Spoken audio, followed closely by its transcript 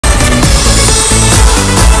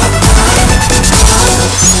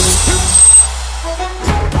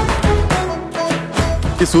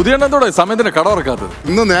ഈ സുധിയണ്ണത്തോടെ സമയത്തിന് കട തുറക്കാത്തത്?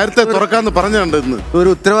 ഇന്ന് നേരത്തെ തുറക്കാന്ന് പറഞ്ഞുണ്ട്. ഇന്ന് ഒരു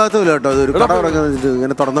ഉത്തരവാദിത്തമില്ല കേട്ടോ. ഒരു കട തുറക്കുന്നത്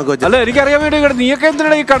ഇങ്ങനെ തുറന്നൊക്കെ വെച്ചാൽ. അല്ല, എനിക്കറിയാൻ വേണ്ടി നീയൊക്കെ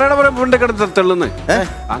എന്തിനാണ് ഈ കടയുടെ കൊണ്ട് കിടന്ന് തെള്ളുന്നത്?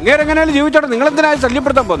 അങ്ങനെ എങ്ങനെയാലും ജീവിച്ചോട്ടെ, നിങ്ങൾ എന്തിനാ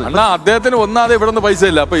ശല്യപ്പെടുത്താൻ പോകുന്നത്? അണ്ണാ, അദ്ദേഹത്തിന് ഒന്നാതെ ഇവിടെ നിന്ന് പൈസ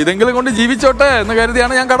ഇല്ല. അപ്പൊ ഇതെങ്കിലും കൊണ്ട് ജീവിച്ചോട്ടെ എന്ന്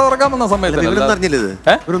കരുതിയാണ് ഞാൻ കട തുറക്കാൻ വന്ന സമയത്ത്. ഇവരൊന്നും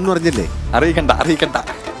അറിഞ്ഞില്ലേ? അറിയിക്കണ്ട.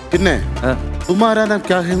 പിന്നെ തുമാരാന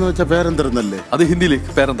ക്യാഹെന്ന് വെച്ച പേരെന്തരുന്നല്ലേ? അത് ഹിന്ദിയിൽ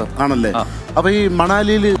പേരെന്താ ആണല്ലേ? അപ്പൊ ഈ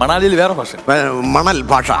മണാലിയിൽ വേറെ ഭാഷ, മണൽ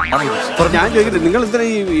ഭാഷ. ഞാൻ ചോദിക്കട്ടെ, നിങ്ങൾ എന്തിനാ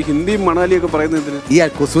ഈ ഹിന്ദിയും മണാലിയൊക്കെ പറയുന്നത്? ഈ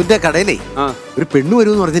കുസുവിന്റെ കടയിലേ ഒരു പെണ്ണ്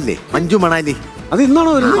വരുമെന്ന് പറഞ്ഞില്ലേ, മഞ്ജു മണാലി. അത്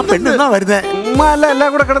ഇന്നാണോ പെണ്ണ് എന്നാ വരുന്നത്? അല്ല, എല്ലാം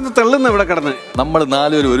കൂടെ കിടന്ന് തെള്ളുന്ന ഇവിടെ കിടന്ന്. നമ്മൾ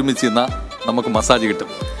 4 പേര് ഒരുമിച്ച് നിന്നാ നമുക്ക് മസാജ് കിട്ടും.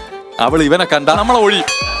 അവൾ ഇവനെ കണ്ട നമ്മളെ ഒഴി.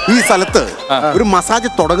 ഈ സ്ഥലത്ത് ഒരു മസാജ്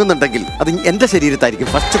തുടങ്ങുന്നുണ്ടെങ്കിൽ അത് എന്റെ ശരീരത്തായിരിക്കും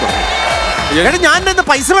ഫസ്റ്റ് തുടങ്ങും. ഞാൻ എന്റെ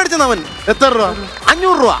പൈസ മേടിച്ചവൻ. എത്ര രൂപ?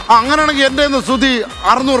 500 രൂപ. അങ്ങനെയാണെങ്കിൽ എന്റെ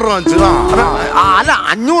 600 രൂപ അല്ല,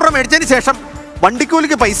 500 രൂപ മേടിച്ചതിന് ശേഷം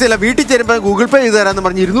വണ്ടിക്കൂലിക്ക് പൈസ ഇല്ല, വീട്ടിൽ ചേരുമ്പോ ഗൂഗിൾ പേ ചെയ്ത് തരാന്ന്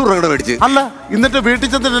പറഞ്ഞ് 200 രൂപ മേടിച്ച്. അല്ല, എന്നിട്ട് വീട്ടിൽ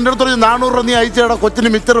ചെന്നിട്ട് എന്റെ അടുത്ത് 400 രൂപ നീ അയച്ചേടാ കൊച്ചിന്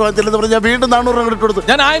മിച്ചർ വാങ്ങിച്ചില്ലെന്ന് പറഞ്ഞാൽ ഞാൻ വീണ്ടും 400 രൂപ ഇട്ട് കൊടുത്തു.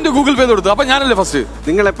 ഞാൻ 1000 ഗൂഗിൾ പേ കൊടുത്തു. അപ്പൊ ഞാനല്ലേ ഫസ്റ്റ്?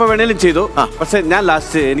 നിങ്ങൾ എപ്പോ വേണേലും ചെയ്തു, പക്ഷെ ഞാൻ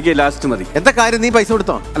എനിക്ക് ലാസ്റ്റ് മതി. എന്താ കാര്യം? നീ പൈസ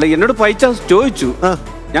കൊടുത്തോ? അല്ല, എന്നോട് പൈസ ചോദിച്ചു,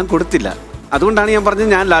 ഞാൻ കൊടുത്തില്ല. അതുകൊണ്ടാണ് ഞാൻ പറഞ്ഞത്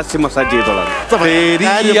ഞാൻ ലാസ്റ്റ് മസാജ് ചെയ്തോളാം.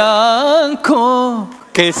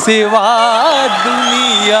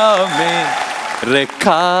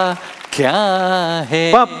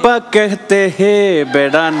 पापा कहते हैं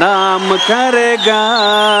बेटा नाम करेगा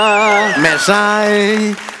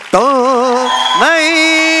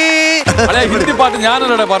ഹിന്ദി പാട്ട്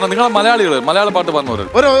ഞാനല്ലേ പറഞ്ഞു, നിങ്ങൾ മലയാളികള് മലയാള പാട്ട് പറഞ്ഞു.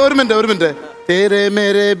 ഒരു മിനിറ്റ് തേരെ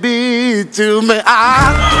മേരെ ബീച്ച്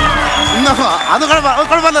അത്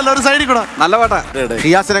കുഴപ്പമില്ലല്ലോ, ഒരു സൈഡിൽ കൂടെ നല്ല പാട്ടാ.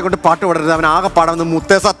 ഷിയാസിനെ കൊണ്ട് പാട്ട് പാടരുത്, അവൻ ആകെ പാടാവുന്ന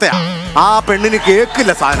മുത്തേ സത്തയാ. ആ പെണ്ണിന്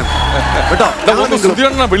കേക്കില്ല സാധനം കേട്ടോ.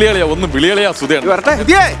 വരട്ടെ.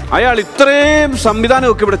 അയാൾ ഇത്രയും സംവിധാനം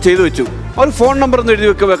ഒക്കെ ഇവിടെ ചെയ്തു വെച്ചു, ഒരു ഫോൺ നമ്പർ ഒന്ന് എഴുതി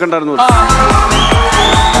വെക്കണ്ടായിരുന്നു.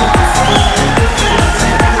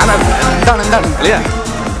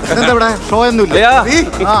 എന്താണ് ഷോ ഒന്നുമില്ല.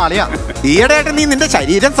 ഈയിടെയായിട്ട് നീ നിന്റെ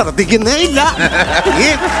ശരീരം ശ്രദ്ധിക്കുന്നേ ഇല്ല.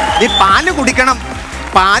 നീ പാല് കുടിക്കണം.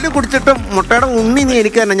 പാല് കുടിച്ചിട്ട് മുട്ടയുടെ ഉണ്ണി നീ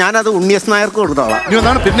എനിക്ക് തന്നെ, ഞാനത് ഉണ്ണിയസ് നായർക്ക് കൊടുത്തോളാം.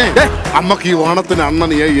 പിന്നെ അമ്മക്ക് ഈ ഓണത്തിന്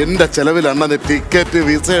അണ്ണൻ എന്റെ ചെലവിൽ അണ്ണന് ടിക്കറ്റ്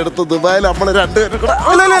വിസ എടുത്ത് ദുബായിൽ നമ്മള് 2 പേരും.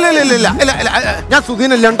 ഞാൻ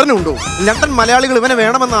സുധീനെ ലണ്ടനും ഉണ്ടോ? ലണ്ടൻ മലയാളികൾ ഇവനെ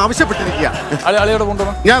വേണമെന്ന് ആവശ്യപ്പെട്ടിരിക്കുക.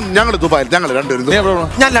 ഞങ്ങൾ ദുബായിൽ, ഞങ്ങൾ 2 പേരും.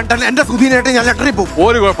 ഞാൻ ലണ്ടൻ, എന്റെ സുധീനായിട്ട് ഞാൻ ലണ്ടനിൽ പോകും.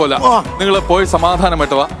 ഒരു കുഴപ്പമില്ല, നിങ്ങൾ പോയി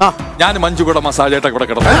സമാധാനമായിട്ട് വാ. ഞാൻ മഞ്ജു കൂടെ മസാജായിട്ടൊക്കെ ഇവിടെ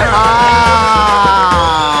കിടന്നു.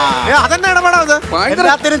 അതെന്നെ ഇടപെടാത്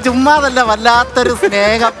എല്ലാത്തിനും ചുമ്മാതല്ല, വല്ലാത്തൊരു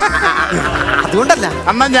സ്നേഹം. അതുകൊണ്ടല്ല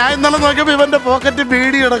അണ്ണാ, ഞാൻ ഇന്നലെ നോക്കിയപ്പോ ഇവന്റെ പോക്കറ്റ്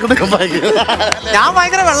ബീഡി കിടക്കണം. ഞാൻ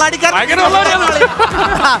ഭയങ്കര വെള്ളാടിക്കാരനാ.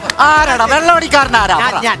 വെള്ളമടിക്കാരനാരാ?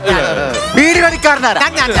 ബീഡി കടിക്കാരനാരാ?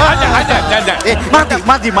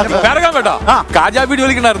 കാജാ ബീഡി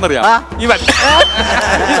വലിക്കണായിരുന്നറിയാം ഇവൻ.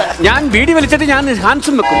 ഞാൻ ബീഡി വലിച്ചിട്ട് ഞാൻ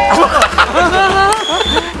ഹാൻസും വെക്കും.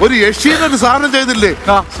 ഒരു യക്ഷീനൊരു സാധനം ചെയ്തില്ലേ,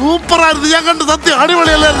 സൂപ്പറായിരുന്നു. ഞാൻ കണ്ട് സത്യം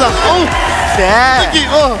അടിപൊളിയല്ലായിരുന്നോ?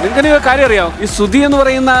 നിങ്ങൾക്ക് കാര്യം അറിയാം, ഈ സുധി എന്ന്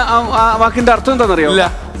പറയുന്ന വാക്കിന്റെ അർത്ഥം എന്താണെന്നറിയോ?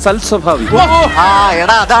 സൽസ്വഭാവി.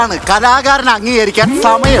 എടാ, അതാണ് കലാകാരനെ അംഗീകരിക്കാൻ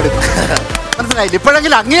സമയമെടുക്കും. മനസ്സിലായില്ല?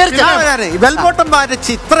 ഇപ്പോഴെങ്കിലും അംഗീകരിച്ചാൽ വെൽബോട്ടം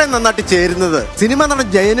ഭാരച്ച് ഇത്രയും നന്നായിട്ട് ചേരുന്നത് സിനിമ നടൻ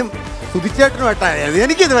ജയനും സുധിച്ചേട്ടനുമായിട്ടാണ്.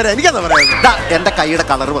 എനിക്കത് പറയാം. എന്റെ കൈയുടെ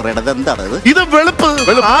കളർ പറയണത് എന്താണ്? ഇത് വെളുപ്പ്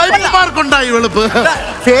വെളുപ്പ്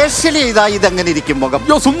ഫേഷ്യൽ ചെയ്താ ഇതെങ്ങനെ ഇരിക്കും മുഖം?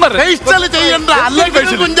 ചെയ്യണ്ട,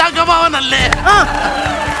 അല്ലെങ്കിൽ കുഞ്ചാക്കമാവനല്ലേ?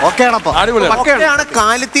 ഓക്കെയാണ്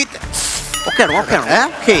കാലിത്തീറ്റ.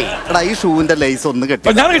 ഈ ഷൂവിന്റെ ലൈസ് ഒന്ന് കെട്ടി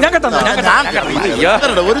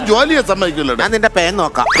ഒരു ജോലിയെ സമ്മതിക്കില്ല. ഞാൻ നിന്റെ പേൻ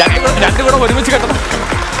നോക്കാം. ഒരുമിച്ച് കെട്ടണം.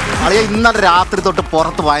 ഇന്നലെ രാത്രി തൊട്ട്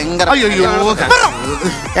പുറത്ത് ഭയങ്കര.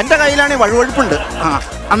 എന്റെ കയ്യിലാണെങ്കിൽ വഴുവഴുപ്പുണ്ട്.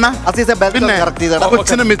 പിന്നെ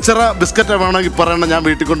കൊച്ചിന് മിച്ചറ ബിസ്ക്കറ്റ് വേണമെങ്കിൽ പറയണം, ഞാൻ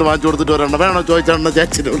വീട്ടിൽ കൊണ്ട് വാങ്ങിച്ചു കൊടുത്തിട്ട് വരണം. വേണോ ചോദിച്ചാൽ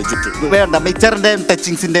ചേച്ചിനെ വിളിച്ചിട്ട്. വേണ്ട, മിച്ചറിന്റെയും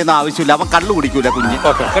ടച്ചിങ്സിന്റെ ഒന്നും ആവശ്യമില്ല. അവൻ കള്ളു കുടിക്കൂല കുഞ്ഞ്.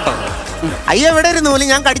 അയ്യോ, എവിടെ ഒരു നൂല്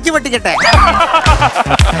ഞാൻ കടിച്ചു പൊട്ടിക്കട്ടെ.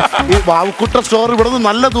 ഈ വാവുക്കുട്ട സ്റ്റോർ ഇവിടെ നിന്ന്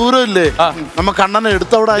നല്ല ദൂരം ഇല്ലേ? നമുക്ക് അണ്ണനെ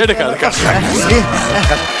എടുത്തവിടെ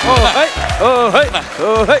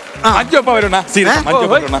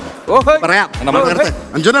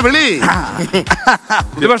അഞ്ജുന വിളി.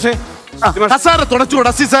 പക്ഷേ കസാര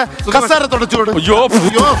തുടച്ചുകൂടാ കസാര തുടച്ചുകൂടും.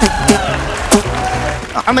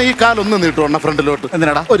 അണ്ണ ഈ കാലൊന്ന് നീട്ടു അണ്ണ ഫ്രണ്ടിലോട്ട്.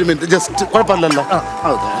 എന്തിനാടാ? ഒരു മിനിറ്റ്, ജസ്റ്റ്. കുഴപ്പമില്ലല്ലോ.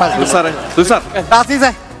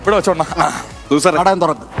 ഇവിടെ വെച്ചോണ്ണ.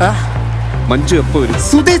 മഞ്ജു എപ്പോ വരും?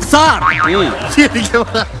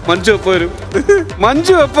 മഞ്ജു എപ്പോ വരും?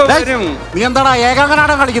 മഞ്ജു എപ്പോ വരും? നീ എന്താടാ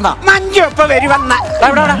ഏകാംഗനാടകം കളിക്കുന്ന? മഞ്ജു എപ്പോ വരും?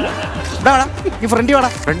 ഈ ഫ്രണ്ടിൽ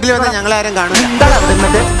വന്നാൽ ഞങ്ങളാരും കാണും.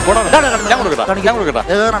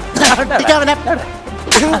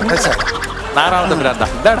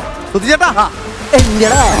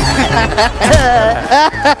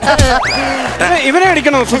 ഇവനെ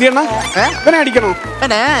അടിക്കണോ സുധിയണ്ണ? ഇവനെ അടിക്കണോ?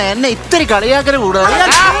 എന്നെ ഇത്തിരി കളിയാക്കല് കൂടുതൽ.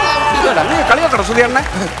 കളിയാക്കണോ സുധിയണ്ണ?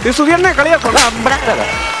 ഈ സുധിയണ്ണെ കളിയാക്കണോ?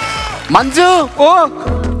 മഞ്ജു ഓ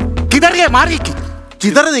കിതറിയേ മാറി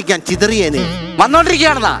ചിതറി നിൽക്കാൻ ചിതറിയേനെ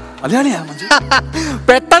വന്നോണ്ടിരിക്കുകയാണെന്നാ. മലയാളിയാ മഞ്ജു?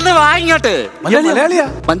 പെട്ടെന്ന് വാങ്ങിങ്ങോട്ട്. മലയാളിയാ?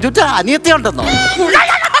 മഞ്ജുറ്റ അനിയത്തി ഉണ്ടെന്നോ?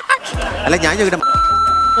 അല്ല ഞാൻ ചോദിക്കട്ടെ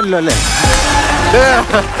അല്ലേ?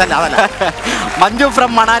 അതല്ല മഞ്ജു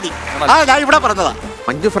ഫ്രം മണാലി. ആ ഞാൻ ഇവിടെ പറഞ്ഞതാ.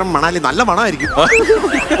 മഞ്ജു ഫ്രം മണാലി നല്ല മണമായിരിക്കും.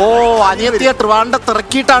 ഓ അനിയത്തിയെ ട്രിവാൻഡ്രത്ത്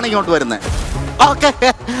ഇറക്കിയിട്ടാണ് ഇങ്ങോട്ട് വരുന്നത്. ഓക്കെ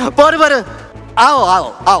പോര് ആവോ ആവോ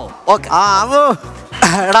ആവോ ഓക്കെ. ആവോ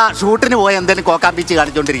എടാ ഷൂട്ടിന് പോയി എന്തെങ്കിലും കോക്കാൻ ബീച്ച്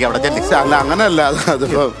കാണിച്ചോണ്ടിരിക്കുക അവിടെ ചെല്ലി. അല്ല അങ്ങനെയല്ല.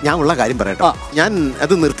 അതിപ്പോ ഞാൻ ഉള്ള കാര്യം പറയട്ടെ. ഞാൻ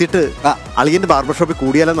അത് നിർത്തിയിട്ട് അളിയന്റെ ബാർബർ ഷോപ്പിൽ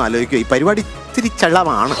കൂടിയാലോന്ന് ആലോചിക്കുക. ഈ പരിപാടി ഇത്തിരി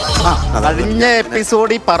ചള്ളമാണ്. കഴിഞ്ഞ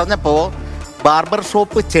എപ്പിസോഡിൽ പറഞ്ഞപ്പോ ബാർബർ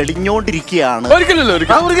ഷോപ്പ് ചെളിഞ്ഞോണ്ടിരിക്കുകയാണ്. ഒരിക്കലല്ലോ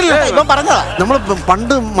ഇവൻ പറഞ്ഞതാ. നമ്മൾ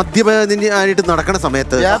പണ്ട് മദ്യപാനിയായിട്ട് നടക്കുന്ന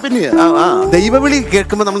സമയത്ത് ദൈവവിളി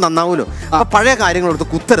കേൾക്കുമ്പോൾ നമ്മൾ നന്നാവൂലോ. അപ്പൊ പഴയ കാര്യങ്ങളെടുത്ത്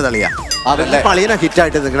കുത്തരുതളിയാ. അളിയന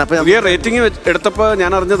ഹിറ്റായിട്ട് നിൽക്കണം. അപ്പൊ പുതിയ റേറ്റിംഗ് എടുത്തപ്പോ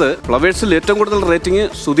ഞാൻ അറിഞ്ഞത് ഫ്ലവേഴ്സിൽ ഏറ്റവും കൂടുതൽ റേറ്റിംഗ്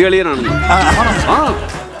സുധി അളിയനാണെന്ന്. ആ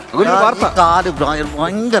അതൊരു വാർത്ത. കാല്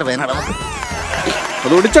ഭയങ്കര വേദന.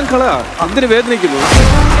 അത് ഒടിച്ചാൽ കളയാ. എന്തിനു വേദനിക്കുന്നു?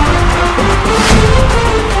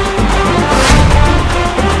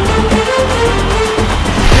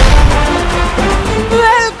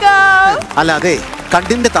 അല്ല അതെ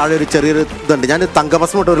കണ്ടിന്റെ താഴെ ഒരു ചെറിയൊരു ഇതുണ്ട്. ഞാൻ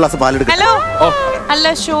തങ്കഭസ്മ തൊട്ട് ഒരു ഗ്ലാസ് പാലെടുക്കും. ഹലോ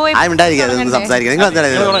അല്ല ഷോ ഉണ്ടായിരിക്കും സംസാരിക്കാം. നിങ്ങൾ എന്താ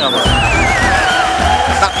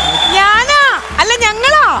ഞാനാ അല്ല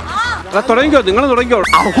ഞങ്ങളാ? തുടങ്ങിക്കോ, നിങ്ങൾ തുടങ്ങിക്കോ.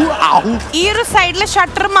 ഈ ഒരു സൈഡിലെ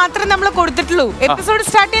ഷട്ടർ മാത്രമേ നമ്മൾ കൊടുത്തിട്ടുള്ളൂ. എപ്പിസോഡ്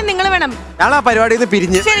സ്റ്റാർട്ട് ചെയ്യാൻ നിങ്ങൾ വേണം. ഞാൻ ആ പരിപാടിയിൽ നിന്ന്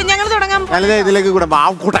പിരിഞ്ഞ് ശരി ഞങ്ങൾ തുടങ്ങാം. ഇതിലേക്ക് കൂടെ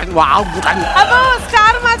അപ്പോ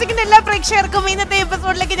സ്റ്റാർ മാജിക്കിന്റെ എല്ലാ പ്രേക്ഷകർക്കും ഇന്നത്തെ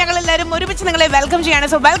എപ്പിസോഡിലേക്ക് ഞങ്ങൾ എല്ലാവരും ഒരുമിച്ച് നിങ്ങളെ വെൽക്കം ചെയ്യാണ്.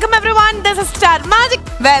 So welcome everyone, this is star magic.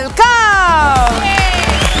 Welcome.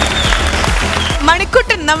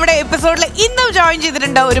 Manikuttan നമ്മുടെ എപ്പിസോഡിൽ ഇന്നും ജോയിൻ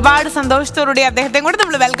ചെയ്തിട്ടുണ്ട്. ഒരുപാട് സന്തോഷത്തോടുകൂടി അദ്ദേഹത്തെ കൂടെ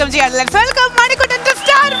നമ്മൾ വെൽക്കം ചെയ്യാണ്. Let's welcome Manikuttan to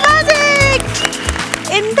star magic.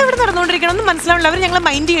 എന്താ ഇവിടെ നടന്നുകൊണ്ടിരിക്കണം ഒന്നും മനസ്സിലാവില്ല. അവർ ഞങ്ങളെ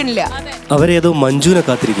മൈൻഡ് ചെയ്യണില്ല. അവരേതോ മഞ്ജുവിനെ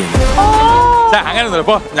കാത്തിരിക്കുകയാണ്. അങ്ങനെ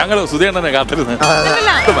ഞങ്ങള് സുധീണ്ണനെ കാത്തിരുന്നത്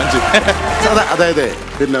മഞ്ജു. അതായത്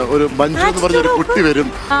പിന്നെ ഒരു മഞ്ജു എന്ന് പറഞ്ഞ ഒരു കുട്ടി വരും.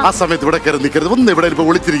 ആ സമയത്ത് ഇവിടെ കയറി നിൽക്കരുത്. ഒന്ന് ഇവിടെ ഇപ്പൊ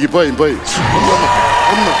ഒളിച്ചിരിക്കും. പോയി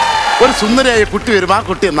ഒന്ന് ഒരു സുന്ദരിയായ കുട്ടി വരും. ആ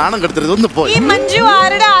കുട്ടിയെ നാണം കെടുത്തരുത്. ഒന്ന് പോയി. ഈ മഞ്ജു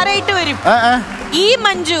ആരുടെ ആരായിട്ട് വരും? ഈ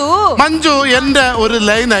മഞ്ജു എന്റെ ഒരു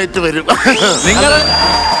ലൈനായിട്ട് വരും. നിങ്ങള്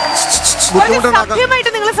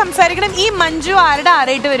സത്യമായിട്ട് നിങ്ങൾ സംസാരിക്കണം. ഈ മഞ്ജു ആരുടെ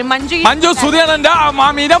ആരായിട്ട് വരും? മഞ്ജു സുധീണ്ണന്റെ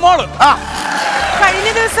മാമീന്റെ മോള്. കഴിഞ്ഞ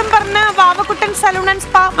ദിവസം പറഞ്ഞ വാവക്കുട്ടൻ salon and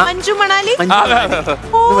spa Manju Manali.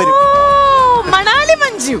 Manali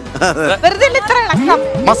Manju. വെറുതെ ഇത്ര ഇളക്കം.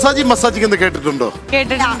 മസാജിങ് എന്ന് കേട്ടിട്ടുണ്ടോ?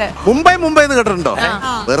 കേട്ടിട്ടുണ്ട്. മുംബൈ എന്ന് കേട്ടിട്ടുണ്ടോ?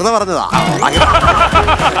 വെറുതെ പറഞ്ഞതാ.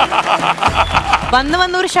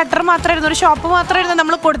 വന്ന് ഒരു ഷട്ടർ മാത്രമായിരുന്നു, ഒരു ഷോപ്പ് മാത്രമായിരുന്നു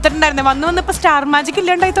നമ്മൾ കൊടുത്തിട്ടുണ്ടായിരുന്നത്. വന്ന് ഇപ്പൊ സ്റ്റാർ മാജിക്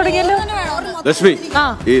ഇല്ലാണ്ടായി തുടങ്ങിയല്ലോ. ലക്ഷ്മി,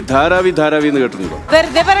 ഈ ധാരാവി എന്ന് കേട്ടിട്ടുണ്ടോ?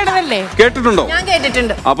 വെറുതെ പറയണതല്ലേ? കേട്ടിട്ടുണ്ടോ? ഞാൻ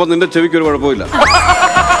കേട്ടിട്ടുണ്ട്. അപ്പൊ നിന്റെ ചെവിക്ക് ഒരു കുഴപ്പമില്ല.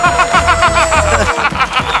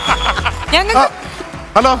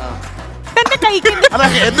 ഹലോ അല്ല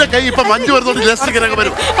എന്റെ കൈ ഇപ്പൊ മഞ്ജു വരുന്നോണ്ട് ജസ്റ്റ്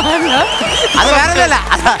വരും. അത് വേറെ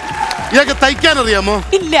ഇയാൾക്ക് തയ്ക്കാൻ അറിയാമോ?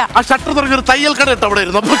 ഇല്ല. ആ ഷട്ടർ തുടങ്ങി ഒരു തയ്യൽ കട ഇട്ട് അവിടെ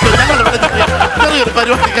ഇരുന്നു. ചെറിയൊരു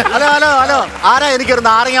പരിപാടി. ഹലോ ആരാ എനിക്കൊരു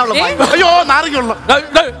നാരങ്ങ. അയ്യോ നാരങ്ങയുള്ള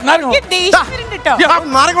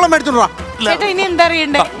നാരങ്ങളും മേടിച്ചോണ്ടാ. ചേട്ടാ ഇനി എന്താ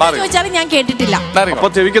അറിയണ്ടേ? ചോദിച്ചാലും ഞാൻ കേട്ടിട്ടില്ല. അപ്പൊ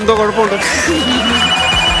ചെവിക്ക് എന്തോ കുഴപ്പമുണ്ട്.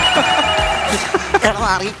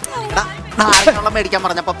 മേടിക്കാൻ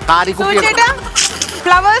പറഞ്ഞപ്പോ കാലിക്കുപ്പി.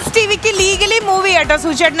 ഫ്ലവേഴ്സ് ടിവിക്ക് ലീഗലി മൂവ് ചെയ്യട്ടോ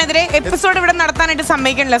സൂചേട്ടനെതിരെ എപ്പിസോഡ് ഇവിടെ നടത്താനായിട്ട്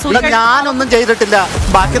സമ്മതിക്കണില്ല. ഞാനൊന്നും ചെയ്തിട്ടില്ല.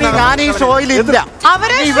 ബാക്കി ഞാൻ ഈ ഷോയിൽ ഇല്ല.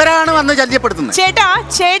 ഇവരാണ് വന്ന് ശല്യപ്പെടുത്തുന്നത്.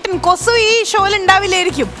 ചേട്ടൻ കൊസു ഈ ഷോയിൽ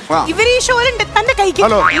ഉണ്ടാവില്ലായിരിക്കും. ഇവർ ഈ ഷോയിലുണ്ട്. തന്റെ കൈക്ക്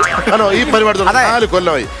ഹലോ ഈ പരിപാടി 4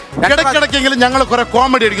 കൊല്ലമായി. ഇടയ്ക്കിടയ്ക്കെങ്കിലും ഞങ്ങൾ കുറെ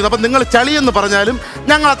കോമഡി അടിക്കുന്നു. അപ്പൊ നിങ്ങൾ ചളിയെന്ന് പറഞ്ഞാലും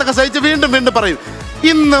ഞങ്ങൾ അതൊക്കെ സഹിച്ച് വീണ്ടും പറയും.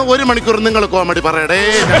 ഇന്ന് 1 മണിക്കൂർ നിങ്ങൾ കോമഡി പറയടേ.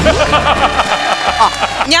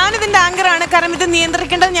 ഞാനിതിന്റെ ആങ്കറാണ്. കാരണം ഇത്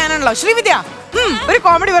നിയന്ത്രിക്കേണ്ടത് ഞാനാണല്ലോ. ശ്രീവിദ്യ ഒരു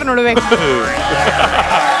കോമഡി പറഞ്ഞോളൂ.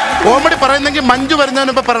 കോമഡി പറയുന്നെങ്കിൽ മഞ്ജു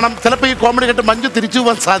വരുന്നതിന് മുമ്പ് പറയണം. ചിലപ്പോ ഈ കോമഡി കേട്ട് മഞ്ജു തിരിച്ചു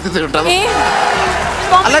പോകാൻ സാധ്യതയുണ്ട്.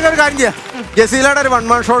 അല്ലെങ്കിൽ ഒരു കാര്യം ചെയ്യാം. ജസീലയുടെ ഒരു 1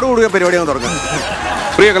 man ഷോട് കൂടുക പരിപാടിയാണ് തുടങ്ങുന്നത്.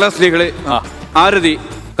 പ്രിയ കലാസ്നേഹികളെ, ആരതി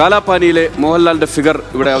കാലാപാനിയിലെ മോഹൻലാലിന്റെ ഫിഗർ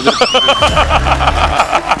ഇവിടെ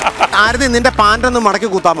ആരതി നിന്റെ പാൻറ്റൊന്ന് മടക്കി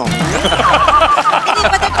കൂത്താമോ?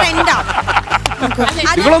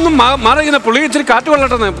 നിങ്ങളൊന്നും മാറി ഇങ്ങനെ പുള്ളി ഇച്ചിരി കാറ്റ്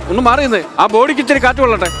കൊള്ളട്ടെ, ഒന്ന് മാറിയുന്നേ, ആ ബോഡിക്ക് ഇച്ചിരി കാറ്റ്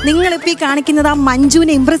കൊള്ളട്ടെ. നിങ്ങളിപ്പോ ഈ കാണിക്കുന്നത് ആ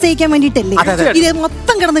മഞ്ജുവിനെ ഇംപ്രസ് ചെയ്യിക്കാൻ വേണ്ടിട്ടല്ലേ ഇത്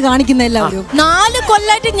മൊത്തം കിടന്ന് കാണിക്കുന്ന എല്ലാവരും? 4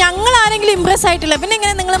 കൊല്ലായിട്ട് ഞങ്ങൾ ആരെങ്കിലും ഇംപ്രസ് ആയിട്ടില്ല, പിന്നെ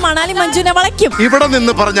എങ്ങനെ നിങ്ങൾ മണാലി മഞ്ജുവിനെ വളയ്ക്കും? ഇവിടെ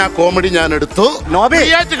നിന്ന് പറഞ്ഞ ആ കോമഡി ഞാൻ എടുത്തു.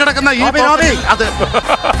 കിടക്കുന്ന ഈ അത്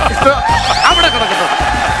അവിടെ കിടക്കട്ടെ.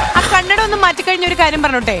 ആ കന്നഡ ഒന്ന് മാറ്റിക്കഴിഞ്ഞ ഒരു കാര്യം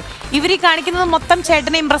പറഞ്ഞോട്ടെ, ഇവര് കാണിക്കുന്നത് മൊത്തം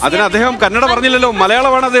ചേട്ടനെ ഇംപ്രസ് അതിന് അദ്ദേഹം കന്നഡ പറഞ്ഞില്ലല്ലോ,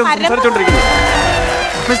 മലയാളമാണ് അദ്ദേഹം സംസാരിച്ചോണ്ടിരിക്കുന്നത്.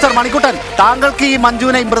 മിസ്റ്റർ മണിക്കുട്ടൻ, താങ്കൾക്ക് ഈ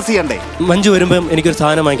മഞ്ജുവിനെ ഇംപ്രസ് ചെയ്യണ്ടേ? മഞ്ജു വരുമ്പോ എനിക്കൊരു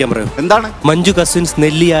സാധനം വാങ്ങിക്കാൻ പറയും. എന്താണ്? മഞ്ജു കസിൻസ്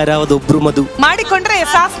നെല്ലി ആരാവത് ഒബ്രു മധു.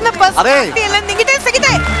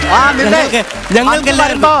 ഞങ്ങൾക്ക്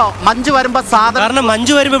മഞ്ജു വരുമ്പോ സാധനം, കാരണം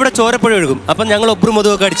മഞ്ജു വരുമ്പോ ഇവിടെ ചോരപ്പുഴ ഒഴുകും. അപ്പൊ ഞങ്ങൾ ഒബ്രു മധു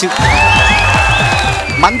ഒക്കെ അടിച്ച്.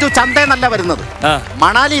 മഞ്ജു ചന്തയെന്നല്ല വരുന്നത്,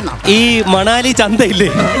 മണാലി. ഈ മണാലി ചന്ത ഇല്ലേ?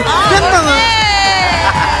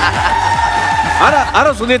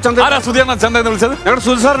 ആരാ സുധീർ ചന്ത? ആരാ സുധീർണ ചന്ത എന്ന് വിളിച്ചത്? ഞങ്ങളുടെ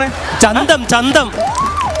സുധീർ സാറിനെ. ചന്തം ചന്തം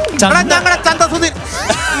ഞങ്ങളുടെ ചന്ത സുധീർ,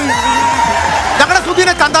 ഞങ്ങളുടെ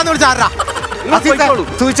സുധീനെ ചന്താന്ന് വിളിച്ച ആരാ?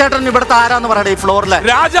 സുചേട്ടൻ ഇവിടുത്തെ ആരാന്ന് പറയണേ? ഈ ഫ്ലോറിലെ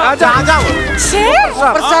രാജാവ്.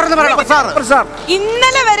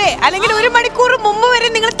 ഇന്നലെ വരെ അല്ലെങ്കിൽ 1 മണിക്കൂർ മുമ്പ് വരെ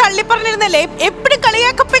നിങ്ങൾ തള്ളി പറഞ്ഞിരുന്നല്ലേ, എപ്പോഴും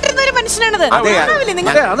കളിയാക്കപ്പെട്ടിരുന്ന ഒരു മനുഷ്യനാണത്.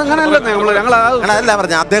 അതല്ല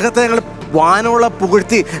പറഞ്ഞ അദ്ദേഹത്തെ ഞങ്ങൾ വാനോള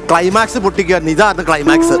പുകഴ്ത്തി ക്ലൈമാക്സ് പൊട്ടിക്കുക. ഇതാണ്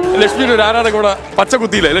ക്ലൈമാക്സ്. ലക്ഷ്മിയുടെ ഒരു ആരാടെ കൂടെ പച്ച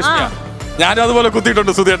കുത്തിയില്ലേ ലക്ഷ്മിയാ? ഞാനും അതുപോലെ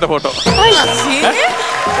കുത്തിയിട്ടുണ്ട് സുധീറിന്റെ ഫോട്ടോ.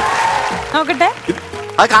 നോക്കട്ടെ,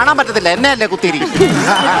 അത് കാണാൻ പറ്റത്തില്ല, എന്നെ അല്ലേ കുത്തിയിരിക്കും.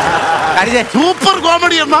 സൂപ്പർ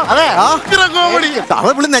കോമഡി എന്നാ? അതെ, കോമഡി.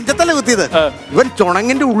 അവൻ വിളി നെഞ്ചത്തല്ലേ കുത്തിയത്, ഇവൻ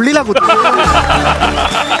ചുണങ്ങിന്റെ ഉള്ളിലാ കുത്തിയത്.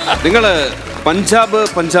 നിങ്ങള് പഞ്ചാബ്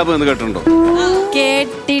എന്ന് കേട്ടിട്ടുണ്ടോ?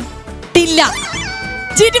 കേട്ടിട്ടില്ല.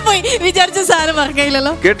 ചീറ്റിപ്പോയി, വിചാരിച്ച സാധനം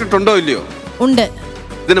മറക്കയില്ലല്ലോ. കേട്ടിട്ടുണ്ടോ ഇല്ലയോ? ഉണ്ട്.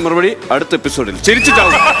 ഇതിന് മറുപടി അടുത്ത എപ്പിസോഡിൽ.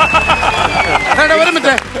 ചിരിച്ചിട്ടാവും.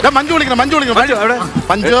 മഞ്ജു വിളിക്കണം, മഞ്ജു വിളിക്കണം.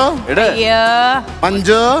 മഞ്ജു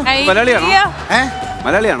മഞ്ജു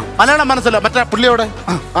മലയാളിയാണോ? മലയാളം മനസ്സിലോ? മറ്റേ പുള്ളിയോടെ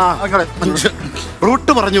മഞ്ജു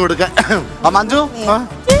റൂട്ട് പറഞ്ഞു കൊടുക്ക. മഞ്ജു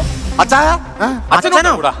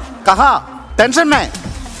അച്ഛനോ കഹാ ടെൻഷൻ മേ.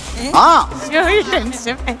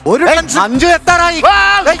 ഒരു മഞ്ജു എത്താറായി,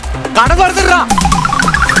 കട തുറന്നിട്ടാ.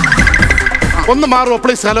 ഒന്ന് മാറുമോ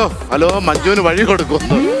പ്ലീസ്? ഹലോ മഞ്ജുവിന് വഴി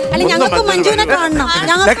കൊടുക്കുന്നു.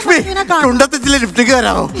 ലക്ഷ്മി ചുണ്ടത്തിച്ചില്ല ലിഫ്റ്റിക്ക്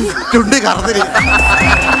തരാമോ? ചുണ്ട് കറന്നില്ല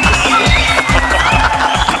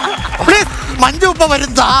പ്ലീസ്. മഞ്ജു ഇപ്പൊ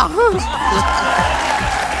വരുന്നാ.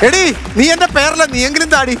 എടി നീ എന്റെ പേരല്ല, നീ എങ്കിലും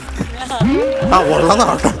താടി.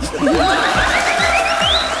 ഉള്ളതാട്ടോ.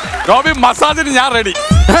 മസാജിന് ഞാൻ റെഡി.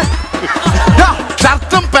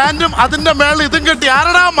 ഷർട്ടും പാന്റും അതിന്റെ മേളിൽ ഇതും കെട്ടി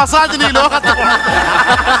ആരടാ മസാജിന് ഈ ലോകത്ത്?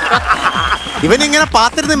 ഇവനിങ്ങനെ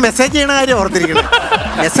പാത്തിരുന്ന് മെസ്സേജ് ചെയ്യണ കാര്യം ഓർത്തിരിക്കണം.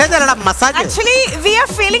 മെസ്സേജ് അല്ലടാ, massage. Actually we are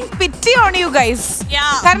feeling പിറ്റി on you guys.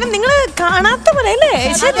 കാരണം നിങ്ങൾ കാണാത്ത പോലെ അല്ലേ,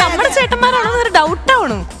 നമ്മുടെ ചേട്ടന്മാരാണോ എന്നൊരു ഡൗട്ട്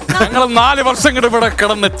ആണ്. ഞങ്ങൾ 4 വർഷം കൂടെ ഇവിടെ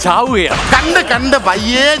കിടന്ന് ചാവുകയാണ്. കണ്ട്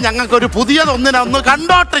പയ്യെ ഞങ്ങൾക്ക് ഒരു പുതിയതൊന്നിനൊന്ന്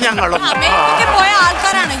കണ്ടോട്ടെ. ഞങ്ങളും പോയ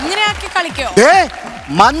ആൾക്കാരാണ് ഇങ്ങനെയാക്കി കളിക്കോ?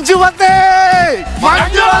 മഞ്ജു വന്നേ,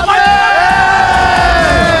 മഞ്ജു വന്നേ.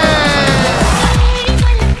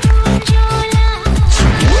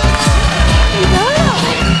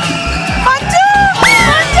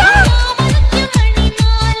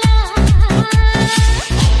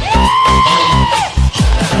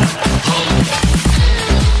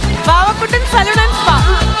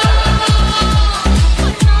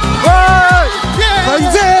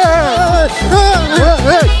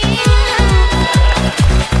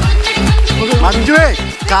 मंजुए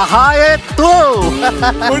कहाँ है तू?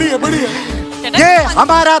 बढ़िया बढ़िया. ये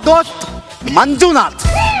हमारा दोस्त मंजुनाथ,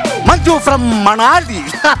 मंजू फ्रॉम मनाली.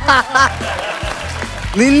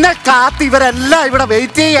 നിന്നെ കാത്ത് ഇവരെല്ലാം ഇവിടെ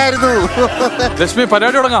വെയിറ്റ് ചെയ്യായിരുന്നു. ലക്ഷ്മി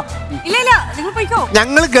പരിപാടി തുടങ്ങാം.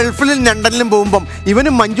 ഞങ്ങൾ ഗൾഫിലും ലണ്ടനിലും പോകുമ്പം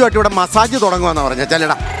ഇവനും മഞ്ജുവായിട്ട് ഇവിടെ മസാജ് തുടങ്ങുവാന്ന് പറഞ്ഞ.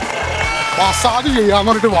 ചെല്ലടാ മസാജ് ചെയ്യാൻ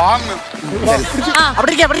പറഞ്ഞിട്ട് വാങ്ങ്.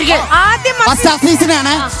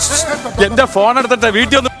 എന്റെ ഫോൺ എടുത്തിട്ട്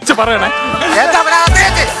വീട്ടിൽ ഒന്ന് വിളിച്ച് പറയണേ.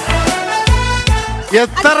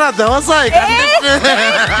 എത്ര ദിവസമായി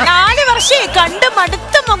 4 വർഷം കണ്ട്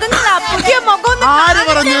മടുത്ത മുഖങ്ങളാ. പുതിയ മുഖം ആര്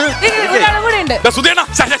പറഞ്ഞു?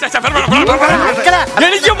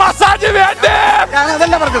 എനിക്ക് മസാജ് വേണ്ടേ?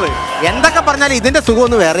 ഞാനതല്ല പറഞ്ഞത്. എന്തൊക്കെ പറഞ്ഞാലും ഇതിന്റെ സുഖം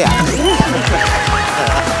ഒന്ന് വേറെയാ.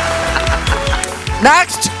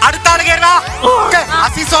 നെക്സ്റ്റ് അടുത്ത ആള് കേറാ.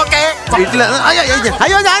 അസീസ് ഓക്കേ.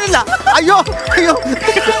 അയ്യോ ഞാനില്ല. അയ്യോ അയ്യോ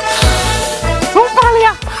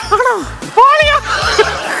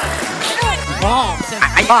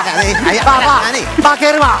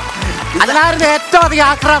അതിനായിരുന്നു ഏറ്റവും അധികം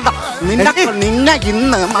ആക്രാന്തം. നിന്നെ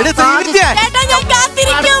ഇന്ന്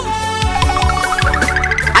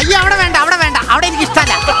അയ്യോ അവിടെ വേണ്ട, അവിടെ വേണ്ട, അവിടെ എനിക്ക്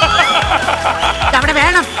ഇഷ്ടമല്ല. അവിടെ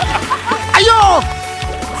വേണം. അയ്യോ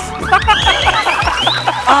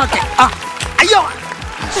ഓക്കെ അയ്യോ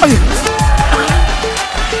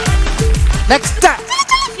നെക്സ്റ്റ്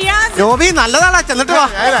നോബി നല്ലതാണാ ചെന്നിട്ട് വാ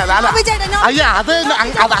അയ്യ അത്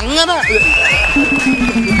അങ്ങനെ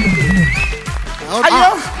അയ്യോ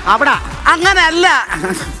അവിടെ അങ്ങനല്ല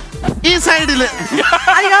ഈ സൈഡില്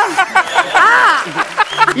അയ്യോ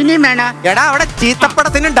ഇനിയും വേണ എടാ അവിടെ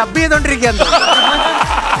ചീത്തപ്പടത്തിന് ഡബ് ചെയ്തോണ്ടിരിക്കുകയാണ്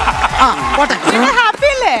പോട്ടെ ഹാപ്പി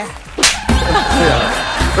അല്ലേ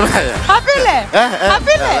ഹാപ്പി അല്ലേ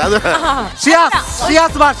ഹാപ്പി അല്ലേ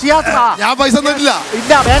ഷിയാസ് വാ ഞാൻ പൈസ തന്നിട്ടില്ല.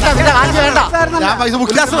 ഇല്ല വേണ്ട നിന്റെ കാശ് വേണ്ട ഞാൻ പൈസ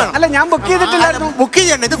ബുക്ക് അല്ല ഞാൻ ബുക്ക് ചെയ്തിട്ടില്ലായിരുന്നു. ബുക്ക്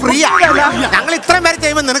ചെയ്യണ്ട ഇത് ഫ്രീ ഞങ്ങൾ ഇത്രയും പേര്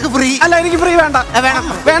ചെയ്യുമ്പോ നിനക്ക് ഫ്രീ അല്ല എനിക്ക് ഫ്രീ വേണ്ട. വേണം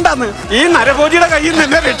വേണ്ടെന്ന് ഈ നരഭോജിയുടെ കയ്യിൽ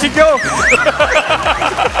നിന്ന് എന്നെ രക്ഷിക്കോ.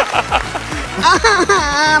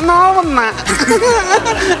 നോവുന്ന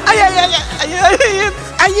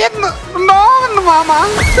നോവുന്നു മാമ.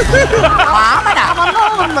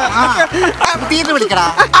 തീർന്ന് വിളിക്കടാ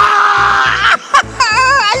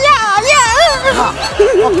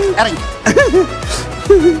ഇറങ്ങി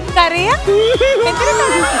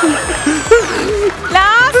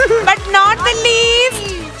last but not the least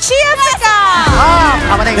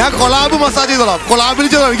ഞാൻ കൊളാബ് മസാജ് ചെയ്തോളാം. കൊളാബിൽ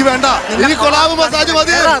ചെയ്തോ എനിക്ക് വേണ്ട. എനിക്ക് കൊളാബ് മസാജ്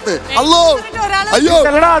മതി. അല്ലോ അയ്യോ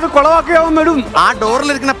അത് കൊളവാക്കിയാവും വരും. ആ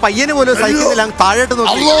ഡോറിലിരിക്കുന്ന പയ്യന് പോലും സൈക്കിളിൽ താഴോട്ട്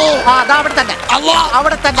നോക്കി അവിടെ തന്നെ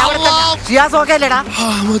അവിടെ തന്നെ ഷിയാസ് ഓക്കെ അല്ലേടാ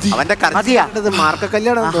അവന്റെ കറച്ചിയാ മാർക്ക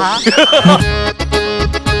കല്യാണം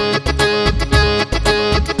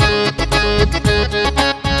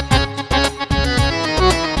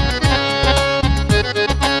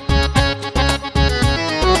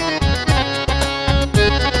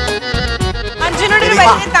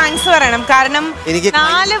താങ്ക്സ് പറയണം. കാരണം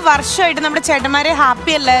 4 വർഷമായിട്ട് നമ്മുടെ ചേട്ടന്മാരെ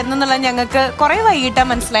ഹാപ്പി അല്ലായിരുന്നു എന്നുള്ളത് ഞങ്ങൾക്ക് കുറെ വൈകിട്ടാ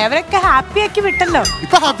മനസ്സിലായി. അവരൊക്കെ ഹാപ്പി ആക്കി വിട്ടല്ലോ.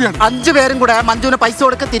 ഇപ്പൊ ഹാപ്പിയാണ്. 5 പേരും കൂടെ മഞ്ജുവിന് പൈസ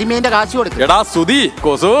കൊടുക്ക തിരുമേന്റെ കാശ് കൊടുക്കും. എടാ സുധി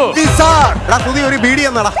കൊസു സുധി ഒരു ബീഡി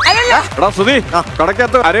എന്നാടാ. എടാ സുധി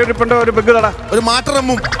കടക്കകത്ത് അരയൊരുപ്പുണ്ട് ഒരു ബെഗ് തടാ. ഒരു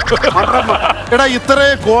മാറ്ററമ്മും എടാ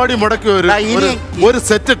ഇത്രയും കോടി മുടക്കി ഒരു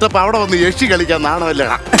സെറ്റ് ഇട്ടപ്പോ അവിടെ വന്ന് യക്ഷി കളിക്കാൻ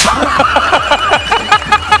നാണമല്ലേടാ.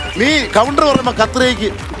 നീ കൗണ്ടർ പറയുമ്പോ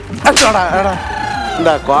കത്രയ്ക്ക്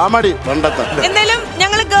എന്താ കോമഡി പണ്ടത്തെ. എന്തായാലും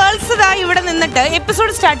ഞങ്ങൾ ഗേൾസ് ഇതാ ഇവിടെ നിന്നിട്ട്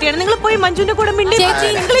എപ്പിസോഡ് സ്റ്റാർട്ട് ചെയ്യണം. നിങ്ങൾ പോയി മഞ്ജുവിന്റെ കൂടെ മിണ്ടി.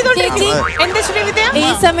 എന്താ ശ്രീവിദ്യ ഈ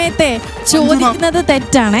സമയത്തെ ചോദിക്കുന്നത്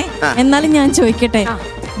തെറ്റാണേ, എന്നാലും ഞാൻ ചോദിക്കട്ടെ,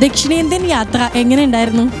 ദക്ഷിണേന്ത്യൻ യാത്ര എങ്ങനെ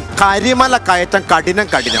ഉണ്ടായിരുന്നു? കരിമല കയറ്റം കഠിനം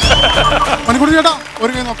മണിക്കൂർ ചേട്ടാ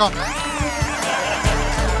ഒരു കൈ നോക്കാം.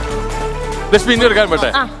 ലക്ഷ്മി ഇനി എടുക്കാൻ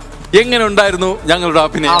പറ്റേ എങ്ങനെ ഉണ്ടായിരുന്നു ഞങ്ങളുടെ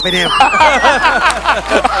അഭിനയം?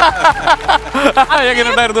 എങ്ങനെ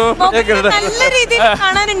ഉണ്ടായിരുന്നു? നല്ല രീതിയിൽ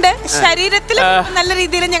കാണാനുണ്ട്, ശരീരത്തിൽ നല്ല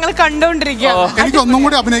രീതിയിൽ ഞങ്ങൾ കണ്ടോണ്ടിരിക്കുക. എനിക്ക് ഒന്നും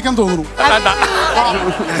കൂടി അഭിനയിക്കാൻ തോന്നുന്നു.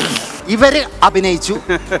 ഇവര് അഭിനയിച്ചു,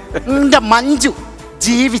 എന്റെ മഞ്ജു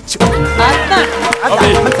ജീവിച്ചു.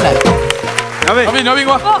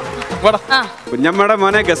 കുഞ്ഞമ്മയുടെ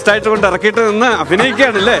മോനെ ഗസ്റ്റ് ആയിട്ട് കൊണ്ട് ഇറക്കിയിട്ട് നിന്ന്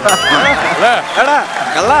അഭിനയിക്കുകയാണല്ലേ.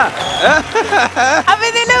 അപ്പൊ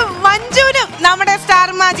ഇതില് മഞ്ജുവിനും നമ്മുടെ സ്റ്റാർ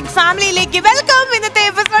മാജിക് ഫാമിലിയിലേക്ക് വെൽക്കം. ഇന്നത്തെ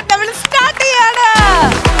എപ്പിസോഡ് നമ്മൾ സ്റ്റാർട്ട് ചെയ്യാണ്.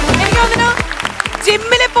 എനിക്ക് തോന്നുന്നു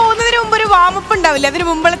ജിമ്മിൽ പോകുന്നതിന് മുമ്പ് ഒരു വാമപ്പ് ഉണ്ടാവില്ല, അതിന്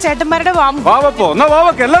മുമ്പുള്ള ചേട്ടന്മാരുടെ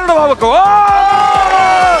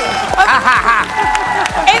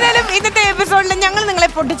ഏതായാലും ഇന്നത്തെ എപ്പിസോഡിൽ ഞങ്ങൾ നിങ്ങളെ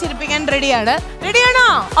പൊട്ടിച്ചിരിപ്പിക്കാൻ റെഡിയാണ്. റെഡിയാണോ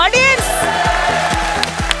ഓഡിയൻസ്?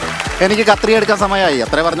 എനിക്ക് കത്രിക എടുക്കാൻ സമയമായി,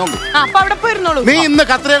 അത്ര പറഞ്ഞോളൂ. അപ്പൊ അവിടെ പോയിരുന്നോളൂ. നീ ഇന്ന്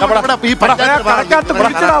കത്രയെ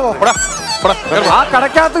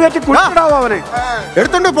കടക്കകത്ത് കയറ്റി കുളിച്ചിടാവോ അവനെ.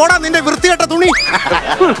 എടുത്തോണ്ട് പോടാ നിന്റെ വൃത്തികെട്ട തുണി.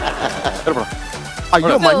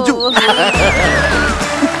 അയ്യോ Manju.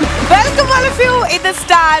 Welcome all of you in the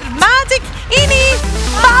star magic. ഇനി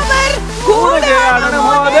പവർ കൂടുകയാണ്.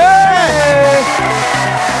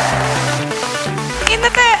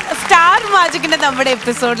 ഇന്നത്തെ സ്റ്റാർ മാജിക്കിന്റെ നമ്മുടെ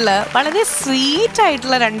എപ്പിസോഡില് വളരെ സ്വീറ്റ്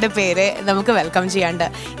ആയിട്ടുള്ള 2 പേരെ നമുക്ക് വെൽക്കം ചെയ്യാണ്ട്.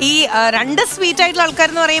 ഈ 2 സ്വീറ്റ് ആയിട്ടുള്ള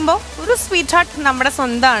ആൾക്കാരെന്ന് പറയുമ്പോൾ ഒരു സ്വീറ്റ് ഹാർട്ട് നമ്മുടെ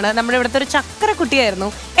സ്വന്തമാണ്. നമ്മുടെ ഇവിടുത്തെ ഒരു ചക്കരക്കുട്ടിയായിരുന്നു.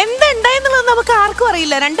 എന്താ ഉണ്ടായെന്നുള്ളത് നമുക്ക് ആർക്കും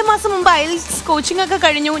അറിയില്ല. 2 മാസം മുമ്പ് ഐൽസ് കോച്ചിങ് ഒക്കെ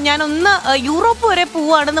കഴിഞ്ഞു. ഞാനൊന്ന് യൂറോപ്പ് വരെ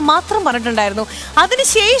പോവാണെന്ന് മാത്രം പറഞ്ഞിട്ടുണ്ടായിരുന്നു.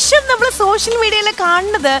 അതിനുശേഷം നമ്മൾ സോഷ്യൽ മീഡിയയിൽ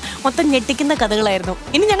കാണുന്നത് മൊത്തം ഞെട്ടിക്കുന്ന കഥകളായിരുന്നു.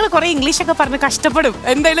 ഇനി ഞങ്ങൾ കുറെ ഇംഗ്ലീഷൊക്കെ പറഞ്ഞ് കഷ്ടപ്പെടും.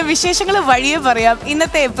 എന്തായാലും വിശേഷങ്ങൾ വഴിയെ പറയാം.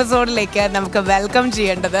 ഇന്നത്തെ എപ്പിസോഡിലേക്ക് നമുക്ക് വെൽക്കം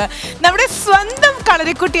ചെയ്യേണ്ടത് നമ്മുടെ സ്വന്തം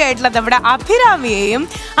കളരിക്കുട്ടിയായിട്ടുള്ള നമ്മുടെ അഭിരാമിയെയും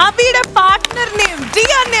അഭിയുടെ പാർട്ട്ണറിനെയും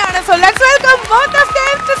ജിയാനെയാണ്. So let's welcome both of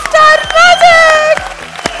them to star magic.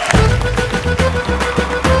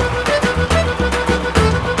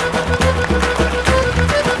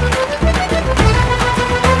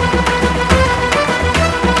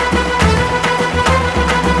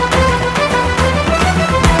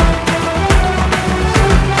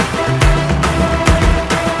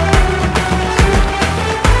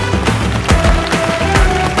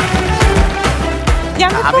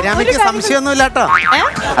 അഭിരാമിക്ക് സംശയമൊന്നുമില്ല കേട്ടോ.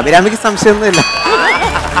 അഭിരാമിക്ക് സംശയമൊന്നുമില്ല.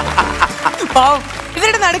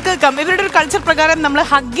 ഇവരുടെ നടുക്ക് വെക്കാം. ഇവരുടെ ഒരു കൾച്ചർ പ്രകാരം നമ്മൾ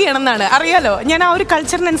ഹഗ് ചെയ്യണം എന്നാണ് അറിയാലോ. ഞാൻ ആ ഒരു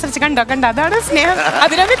കൾച്ചറിനനുസരിച്ച് കണ്ടോ അതാണ് സ്നേഹം.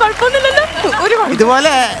 അഭിരാമി കുഴപ്പമൊന്നുമില്ലല്ലോ.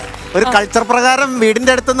 ഇതുപോലെ ഒരു കൾച്ചർ പ്രകാരം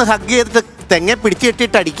വീടിന്റെ അടുത്തുനിന്ന് ഹഗ് ചെയ്തിട്ട് തെങ്ങെ പിടിച്ചു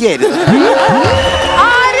കെട്ടിയിട്ട് അടിക്കുകയായിരുന്നു.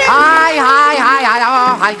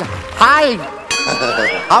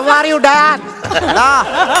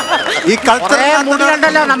 ഈ കൾച്ചർ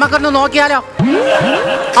മുടിയുണ്ടല്ലോ, നമുക്കൊന്ന് നോക്കിയാലോ?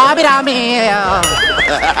 Abhirami,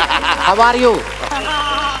 how are you?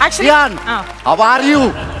 How are you?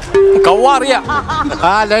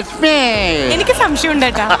 Lakshmi, എനിക്ക് സംശയമുണ്ട്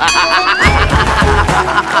കേട്ടാ.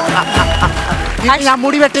 ഞാൻ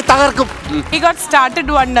മുടി വെട്ടി തകർക്കും. He got started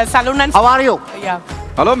one salon and how are you?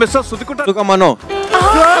 Hello mister സുധിക്കുട്ടൻ. സുഖമാണോ?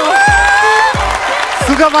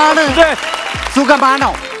 സുഖമാണ്.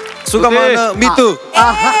 സുഖമാണോ? സുഖമാണ്. Meethu.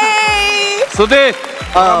 സുധേ,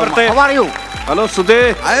 how are you? Hello സുധേ.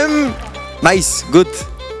 I am nice, good.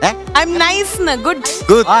 I'm nice na good.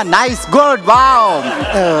 Good. Nice, good, wow.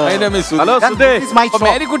 My name is Sudhi. Hello സുധേ. This is my shop.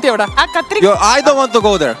 Marykutty എവിടെ? ആ കത്രി I don't want to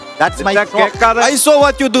go there. That's my shop. കേൾക്കാതെ I saw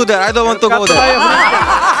what you do there. I don't want to go there.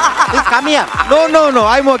 Please come here. No.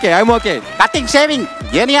 I'm okay. Cutting, shaving,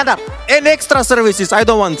 any other? Any extra services? I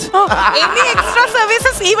don't want. any extra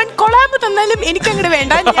services even collab തന്നാലും എനിക്ക് അങ്ങോട്ട്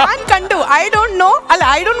വേണ്ട. ഞാൻ കണ്ടു. I don't know. അല്ല,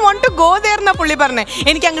 I don't want to go there എന്നാ പുള്ളി പറഞ്ഞേ.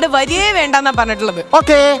 എനിക്ക് അങ്ങോട്ട് വരിയേ വേണ്ടെന്നാ പറഞ്ഞിട്ടുള്ളത്.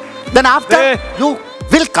 Okay, then after you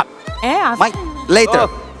will come. Later.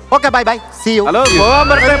 Okay, bye. See you. Hello പോകാൻ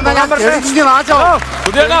പറ്റേ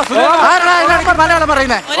മലയാളം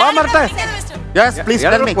പറയുന്നേ. Yes, please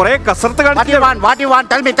tell me. കുറെ കസർത്ത് What you want? What you want?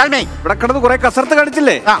 Tell me. ഇവിടെ കിടന്ന് കുറെ കസർത്ത്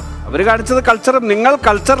കാണിച്ചില്ലേ? അവര് കാണിച്ചത് കൾച്ചർ. നിങ്ങൾ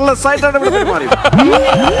കൾച്ചർലെസ് ആയിട്ടാണ് ഇവിടെ പെരുമാറി.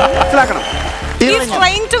 മനസ്സിലാക്കണം. He's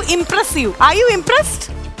trying to impress you. Are you impressed?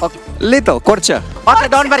 Little, korcha. Okay,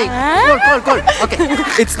 don't worry. Cool. Okay.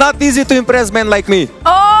 It's not easy to impress men like me.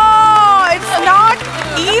 Oh, it's not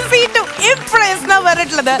easy to impress na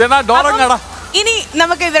പറഞ്ഞിട്ടുള്ളത്. ഇനി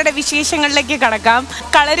നമുക്ക് ഇവരുടെ വിശേഷങ്ങളിലേക്ക് കടക്കാം.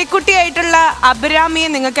 കളരിക്കുട്ടിയായിട്ടുള്ള അഭിരാമിയെ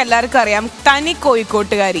നിങ്ങൾക്ക് എല്ലാവർക്കും അറിയാം. തനി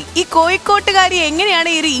കോഴിക്കോട്ടുകാരി. ഈ കോഴിക്കോട്ടുകാരി എങ്ങനെയാണ്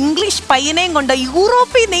ഈ ഒരു ഇംഗ്ലീഷ് പയ്യനെയും കൊണ്ട്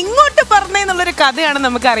യൂറോപ്പിൽ നിന്ന് ഇങ്ങോട്ട് പറഞ്ഞെന്നുള്ളൊരു കഥയാണ്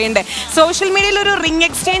നമുക്ക് അറിയേണ്ടത്. സോഷ്യൽ മീഡിയയിൽ ഒരു റിംഗ്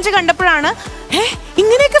എക്സ്ചേഞ്ച് കണ്ടപ്പോഴാണ്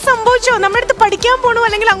ഇങ്ങനെയൊക്കെ സംഭവിച്ചോ, നമ്മുടെ അടുത്ത് പഠിക്കാൻ പോകണോ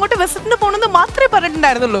അല്ലെങ്കിൽ അങ്ങോട്ട് വിസിറ്റിന് പോകണമെന്ന് മാത്രമേ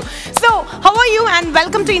പറഞ്ഞിട്ടുണ്ടായിരുന്നുള്ളൂ. So how are you and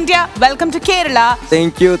welcome to India, welcome to Kerala.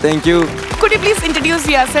 Thank you. Could you please introduce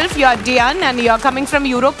yourself? You are Dejan and you are coming from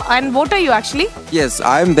Europe. And what are you actually? Yes,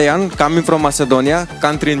 I'm Dejan, coming from Macedonia,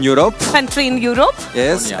 country in Europe. Country in Europe.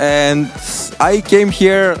 Yes, and I came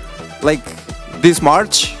here like this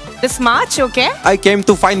March. This March, okay. I came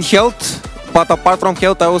to find health, but apart from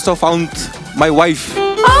health, I also found my wife.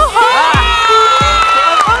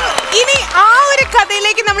 ഇനി ആ ഒരു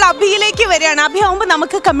കഥയിലേക്ക് നമ്മൾ അഭിയിലേക്ക് വരികയാണ്. അഭി ആവുമ്പോൾ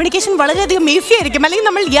നമുക്ക് communication വളരെയധികം easy ആയിരിക്കും. അല്ലെങ്കിൽ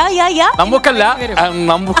നമ്മൾ നമുക്കല്ല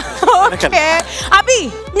അഭി,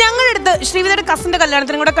 ഞങ്ങളുടെ അടുത്ത് ശ്രീവിധയുടെ കസിന്റെ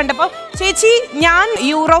കല്യാണത്തിനും കൂടെ കണ്ടപ്പോ ചേച്ചി ഞാൻ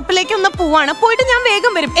യൂറോപ്പിലേക്ക് ഒന്ന് പോവാണ്, പോയിട്ട് ഞാൻ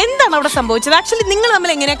വേഗം വരും. എന്താണ് അവിടെ സംഭവിച്ചത്? ആക്ച്വലി നിങ്ങൾ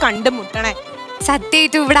തമ്മിൽ എങ്ങനെ കണ്ടുമുട്ടണേ?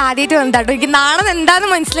 സത്യമായിട്ടും ഇവിടെ ആദ്യമായിട്ട് വന്നിട്ടോ. എനിക്ക് നാളെ എന്താന്ന്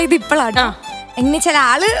മനസ്സിലായത് ഇപ്പോഴാട്ടോ. എങ്ങനെ ചില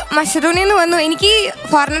ആള് മഷറൂണിന്ന് വന്നു. എനിക്ക്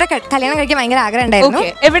ഫോറിനറെ കല്യാണം കഴിക്കാൻ ഭയങ്കര ആഗ്രഹം ഉണ്ടായിരുന്നു.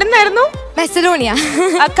 എവിടെന്നായിരുന്നു? മെസഡോണിയ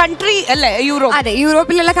കൺട്രി അല്ലേ? യൂറോപ്പ്. അതെ,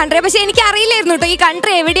 യൂറോപ്പിലുള്ള കൺട്രി. പക്ഷെ എനിക്ക് അറിയില്ലായിരുന്നു കേട്ടോ ഈ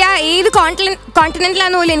കൺട്രി എവിടെയാ, ഏത്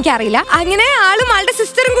കോണ്ടിനെന്റിലാന്ന് പോലും എനിക്ക് അറിയില്ല. അങ്ങനെ ആളും ആളുടെ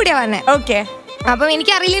സിസ്റ്ററും കൂടിയാ വന്നേ. ഓക്കെ. അപ്പം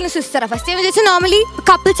എനിക്ക് അറിയില്ലായിരുന്നു സിസ്റ്ററാ. ഫസ്റ്റ് വിചാരിച്ചു നോർമലി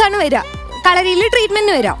കപ്പിൾസ് ആണ് വരിക, കളരിയിൽ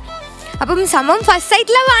ട്രീറ്റ്മെന്റിന് വരാം. അപ്പം സംഭവം ഫസ്റ്റ്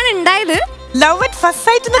സൈറ്റ് ലവ് ആണ് ഉണ്ടായത്. ലവ് അറ്റ് ഫസ്റ്റ്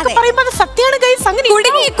സൈറ്റ് എന്നൊക്കെ പറയുമ്പോൾ അത് സത്യമാണ് ഗൈസ്. അങ്ങനെ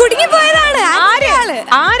കുടുങ്ങി പോയതാണ്.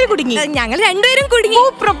 ആര് കുടുങ്ങി? ഞങ്ങൾ രണ്ടുപേരും കുടുങ്ങി. Who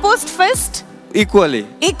proposed first? Equally.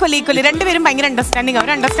 രണ്ടുപേരും ഭയങ്കര അണ്ടർസ്റ്റാൻഡിങ്. അവർ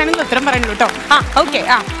അണ്ടർസ്റ്റാൻഡിംഗ് ഉത്തരം പറയുള്ളൂ കേട്ടോ. ഓക്കെ.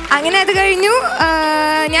 അങ്ങനെ അത് കഴിഞ്ഞു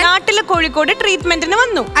ഞാൻ നാട്ടിലെ കോഴിക്കോട് ട്രീറ്റ്മെന്റിന്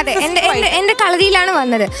വന്നു. അതെ, എന്റെ കളരിയിലാണ്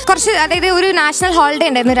വന്നത്. കുറച്ച്, അതായത് ഒരു നാഷണൽ ഹോളിഡേ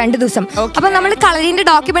ഉണ്ടായിരുന്നു 2 ദിവസം. അപ്പൊ നമ്മൾ കളരിന്റെ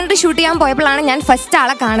ഡോക്യുമെന്ററി ഷൂട്ട് ചെയ്യാൻ പോയപ്പോഴാണ് ഞാൻ ഫസ്റ്റ്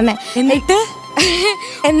ആളെ കാണുന്നത്. എന്നിട്ട്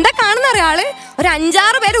എന്താ കാണുന്ന ആള് ഒരു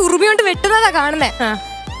 5-6 പേര് ഉറുമിയോണ്ട് വെട്ടുന്നതാ കാണുന്നത്.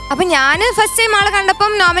 അപ്പൊ ഞാൻ ഫസ്റ്റ് ടൈം ആളെ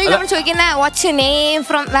കണ്ടപ്പം നോർമലി നമ്മൾ ചോദിക്കുന്ന what's your name,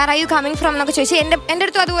 from where are you coming from എന്നൊക്കെ ചോദിച്ചു. എന്റെ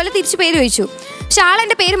അടുത്തും അതുപോലെ തിരിച്ച് പേര് ചോദിച്ചു. പക്ഷെ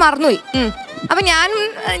ആളെന്റെ പേര് മറന്നുപോയി. അപ്പൊ ഞാൻ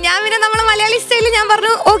പിന്നെ നമ്മളെ മലയാളി സ്റ്റൈലിൽ ഞാൻ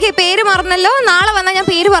പറഞ്ഞു ഓക്കെ പേര് മറന്നല്ലോ, നാളെ വന്നാൽ ഞാൻ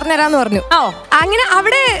പേര് പറഞ്ഞുതരാന്ന് പറഞ്ഞു. അങ്ങനെ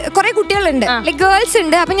അവിടെ കുറെ കുട്ടികളുണ്ട്, ലൈക് ഗേൾസ്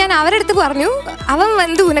ഉണ്ട്. അപ്പൊ ഞാൻ അവരുടെ അടുത്ത് പറഞ്ഞു അവൻ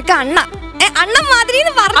വന്നു ഉനക്ക് അണ്ണൻ മാതിരി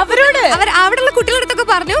അവരോട് അവിടെയുള്ള കുട്ടികളുടെ അടുത്തൊക്കെ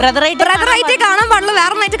പറഞ്ഞു ബ്രദറായിട്ട് കാണാൻ പാടില്ല,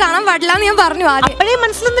 വേറെ ഒന്നായിട്ട് കാണാൻ പാടില്ല എന്ന് ഞാൻ പറഞ്ഞു. ആദ്യം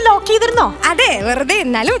മനസ്സിലൊന്ന് ലോക്ക് ചെയ്തിരുന്നോ? അതെ, വെറുതെ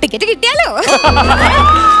എന്നാലും ടിക്കറ്റ് കിട്ടിയാലോ.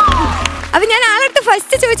 അപ്പൊ ഞാൻ ആളടുത്ത്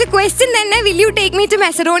ഫസ്റ്റ് ചോദിച്ച ക്വസ്റ്റ്യൻ തന്നെ will you take me to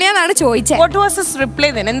Macedonia എന്നാണ് ചോദിച്ചത്. What was his reply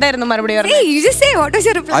then? എന്തായിരുന്നു മറുപടി പറഞ്ഞത്? Hey, you just say what was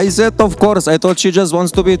your reply? I said of course. I thought she just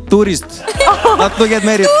wants to be tourist, not to get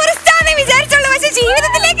married. Tourist ആണെന്ന് വിചാരിച്ചുള്ളൂ, പക്ഷെ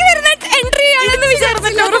ജീവിതത്തിലേക്ക് വരുന്ന entry ആണെന്ന് വിചാരിച്ചു.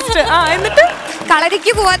 എന്നിട്ട്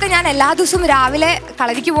കളരിക്ക് പോവാത്ത ഞാൻ എല്ലാ ദിവസവും രാവിലെ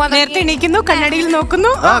കളരിക്ക് പോവാൻ നേരത്തെ എണീക്കുന്നു, കണ്ണടിയിൽ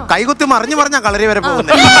നോക്കുന്നു. കൈകുത്തി മറിഞ്ഞു പറഞ്ഞാ കളരി വരെ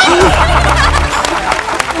പോകുന്നത്.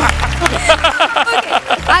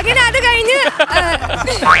 അങ്ങനെ അത് കഴിഞ്ഞ്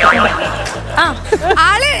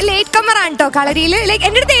ആള് ലേറ്റ് കമ്മറാണ് കേട്ടോ കളരിയില്. ലൈക്ക്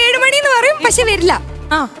എന്റെ അടുത്ത് 7 മണി എന്ന് പറയും, പക്ഷെ വരില്ല.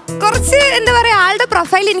 കുറച്ച് എന്താ പറയാ, ആളുടെ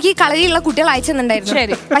പ്രൊഫൈൽ എനിക്ക് കളരിയിലുള്ള കുട്ടികൾ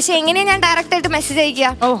അയച്ചെന്നുണ്ടായിരുന്നു. പക്ഷെ എങ്ങനെയാ ഞാൻ ഡയറക്റ്റ് ആയിട്ട് മെസ്സേജ് അയക്കുക?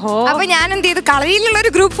 അപ്പൊ ഞാൻ എന്ത് ചെയ്തു, കളരിയിലുള്ള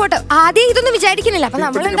ഒരു ഗ്രൂപ്പ് ഫോട്ടോ. ആദ്യം ഇതൊന്നും വിചാരിക്കുന്നില്ല. അപ്പൊ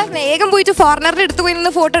നമ്മളെന്താ വേഗം പോയിട്ട് ഫോറിനറുടെ അടുത്ത് പോയി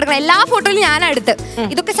നിന്ന് ഫോട്ടോ എടുക്കണം. എല്ലാ ഫോട്ടോയിലും ഞാനാ എടുത്ത്,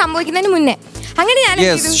 ഇതൊക്കെ സംഭവിക്കുന്നതിന് മുന്നേ. അങ്ങനെ ഞാൻ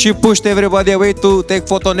Yes, she pushed everybody away to take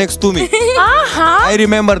photo next to me. I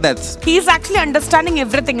remember that. He is actually understanding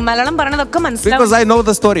everything. Malayalam പറയണതൊക്കെ മനസ്സിലാവും. Because I know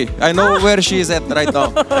the story. I know where she is at right now.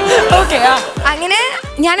 Okay. അങ്ങനെ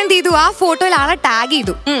ഞാൻ എന്ത് ചെയ്തു, ആ ഫോട്ടോയിൽ ആളെ tag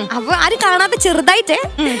ചെയ്തു. അപ്പൊ ആരും കാണാതെ ചെറുതായിട്ട്.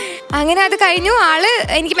 അങ്ങനെ അത് കഴിഞ്ഞു. ആള്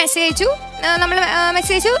എനിക്ക് മെസ്സേജ് അയച്ചു. നമ്മള്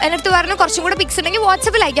മെസ്സേജ് അയച്ചു. എന്റെ അടുത്ത് പറഞ്ഞു കുറച്ചും കൂടെ പിക്സ് ഉണ്ടെങ്കിൽ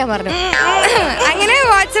വാട്സാപ്പിൽ അയക്കാൻ പറഞ്ഞു. അങ്ങനെ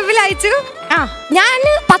വാട്സാപ്പിൽ അയച്ചു. ഞാൻ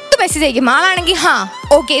 10 മെസ്സേജ് അയക്കും. ആളാണെങ്കിൽ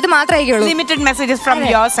ഓക്കെ ഇത് മാത്രമേ അയക്കുള്ളൂ. Limited messages from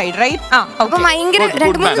your side, right? അപ്പൊ ഭയങ്കര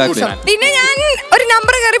 2-3 ദിവസം. പിന്നെ ഞാൻ ഒരു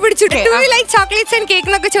നമ്പർ കയറി പിടിച്ചിട്ട് ലൈക്ക് ചോക്ലേറ്റ്സ് ആൻഡ് കേക്ക്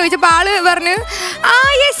എന്നൊക്കെ ചോദിച്ചപ്പോ ആള് പറഞ്ഞു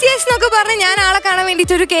യെസ് യെസ് എന്നൊക്കെ പറഞ്ഞ് ഞാൻ ആളെ കാണാൻ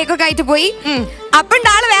വേണ്ടിട്ട് ഒരു കേക്കൊക്കെ ആയിട്ട് പോയി. അപ്പണ്ട്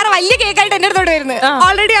ആള് വേറെ വലിയ കേക്കായിട്ട് എന്റെ അടുത്തോട്ട് വരുന്നത്.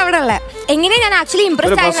 ഓൾറെഡി അവിടെ ഉള്ള എങ്ങനെയാ ഞാൻ ആക്ച്വലി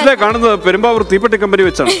ഇംപ്രസ് ആയത് കാണുന്നത് പെരുമ്പാവൂർ തീപ്പെട്ടി കമ്പനി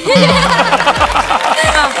വെച്ചാണ്.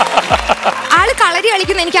 ആള് കളരി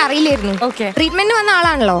കളിക്കുന്ന എനിക്ക് അറിയില്ലായിരുന്നു. ട്രീറ്റ്മെന്റ് വന്ന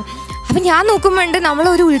ആളാണല്ലോ. അപ്പൊ ഞാൻ നോക്കുമ്പോണ്ട്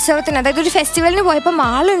നമ്മളൊരു ഉത്സവത്തിന്, അതായത് ഒരു ഫെസ്റ്റിവലിന് പോയപ്പോ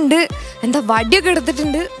ആളുണ്ട്, എന്താ വടിയൊക്കെ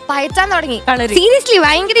എടുത്തിട്ടുണ്ട്, പയറ്റാൻ തുടങ്ങി. സീരിയസ്ലി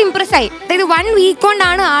ഭയങ്കര ഇംപ്രസ് ആയി. അതായത് 1 വീക്ക്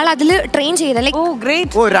കൊണ്ടാണ് ആൾ അതില് ട്രെയിൻ ചെയ്തത്. ലൈക്ക്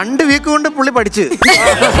 2 വീക്ക് കൊണ്ട് പുള്ളി പഠിച്ചു.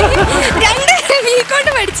 2 വീക്ക്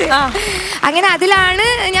കൊണ്ട് പഠിച്ചു. അങ്ങനെ അതിലാണ്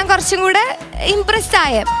ഞാൻ കുറച്ചും കൂടെ ഇംപ്രസ്ഡ്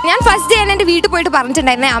ആയത്. ഞാൻ ഫസ്റ്റ് ഡേ എന്റെ വീട്ടിൽ പോയിട്ട്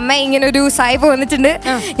പറഞ്ഞിട്ടുണ്ടായിരുന്നേ, അമ്മ ഇങ്ങനെ ഒരു സായിപ്പ് വന്നിട്ടുണ്ട്,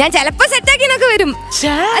 ഞാൻ ചിലപ്പോ സെറ്റാക്കിനൊക്കെ വരും.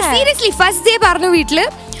 സീരിയസ്ലി ഫസ്റ്റ് ഡേ പറഞ്ഞു വീട്ടില്.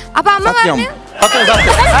 അപ്പൊ അമ്മ പറഞ്ഞു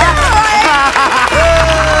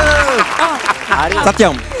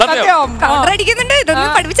സത്യം അടിക്കുന്നുണ്ട്, ഇതൊന്നും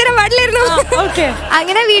പഠിപ്പിച്ചാൻ പാടില്ലായിരുന്നു.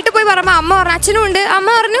 അങ്ങനെ വീട്ടിൽ പോയി പറയുമ്പോ അമ്മ പറഞ്ഞു, അച്ഛനും ഉണ്ട്. അമ്മ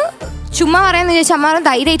പറഞ്ഞു ചുമ്മാ പറയാന്ന് ചോദിച്ചാൽ അമ്മ പറഞ്ഞു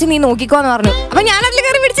ധൈര്യമായിട്ട് നീ നോക്കിക്കോന്ന് പറഞ്ഞു. അപ്പൊ ഞാൻ അതിൽ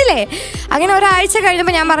കയറി പിടിച്ചില്ലേ. അങ്ങനെ ഒരാഴ്ച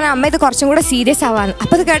കഴിഞ്ഞപ്പോ ഞാൻ പറഞ്ഞു അമ്മ ഇത് കുറച്ചും കൂടെ സീരിയസ് ആവാന്ന്.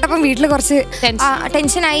 അപ്പൊ ഇത് കേട്ടപ്പോ വീട്ടില് കുറച്ച്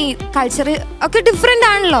ടെൻഷനായി. കൾച്ചർ ഒക്കെ ഡിഫറെന്റ്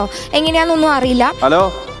ആണല്ലോ, എങ്ങനെയാന്നൊന്നും അറിയില്ല. ഹലോ,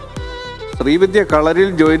 ശ്രീവിദ്യ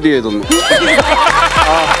കളരിയിൽ ജോയിൻ ചെയ്തു.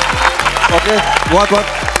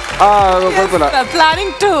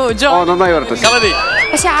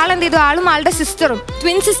 പക്ഷെ ആളെന്ത് ചെയ്തു, ആളും ആളുടെ സിസ്റ്ററും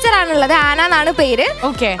ട്വിൻ സിസ്റ്റർ ആണുള്ളത്. ആന എന്നാണ് പേര്.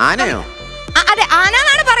 ആനയോ? അതെ, ആന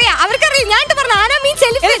എന്നാണ് പറയാ. അവർക്കറിയാം. ഞാൻ പറഞ്ഞു ആന മീൻസ്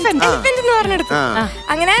എലിഫന്റ് എന്ന് പറഞ്ഞെടുത്തു.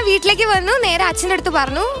 അങ്ങനെ വീട്ടിലേക്ക് വന്നു. നേരെ അച്ഛൻ്റെ അടുത്ത്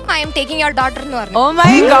പറഞ്ഞു I am taking your daughter എന്ന് പറഞ്ഞു. Oh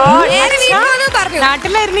my God. പറഞ്ഞു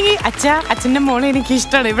നാട്ടിലായിരുന്നെങ്കിൽ അച്ഛാ അച്ഛന്റെ മോളെ എനിക്ക്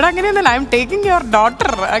ഇഷ്ടമാണ്. ഇവിടെ അങ്ങനെയൊന്നുമല്ല, I am taking your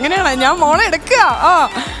daughter. അങ്ങനെയാണ്, ഞാൻ മോളെ എടുക്കുക.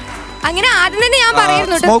 അങ്ങനെ ആദ്യം തന്നെ ഞാൻ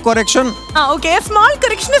പറയുന്നു. Small correction. Okay, a small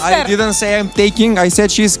correction is there. I didn't say I'm taking. I said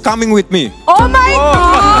she's coming with me. Oh my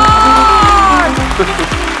god.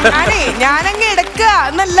 ഞാനങ്ങ് എടുക്കുക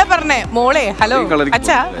എന്നല്ല പറഞ്ഞേ. മോളെ ഹലോ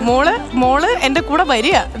അച്ഛാ, മോള് എന്റെ കൂടെ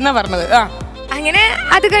വരിക എന്നാ പറഞ്ഞത്. അങ്ങനെ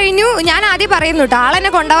അത് കഴിഞ്ഞു. ഞാൻ ആദ്യം പറയുന്നു കേട്ടോ,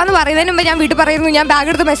 ആളെന്നെ കൊണ്ടുപോകാന്ന് പറയുന്നതിന് മുമ്പ് ഞാൻ വീട്ടിൽ പറയുന്നു ഞാൻ ബാഗ്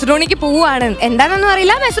എടുത്ത് മെസഡോണിക്ക് പോവാണ്. എന്താണെന്നൊന്നും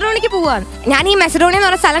അറിയില്ല, മെസഡോണിക്ക് പോവാണ്. ഞാൻ ഈ മെസഡോണിയ എന്ന്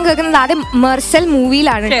പറഞ്ഞ സ്ഥലം കേൾക്കുന്നത് ആദ്യം മെർസൽ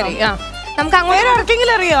മൂവിയിലാണ്. നമുക്ക് അങ്ങോട്ട്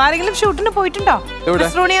ആർക്കെങ്കിലും അറിയോ? ആരെങ്കിലും ഷൂട്ടിന് പോയിട്ടുണ്ടോ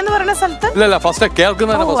മെസഡോണിയ എന്ന് പറയുന്ന സ്ഥലത്ത്? ഇല്ല, ഫസ്റ്റ്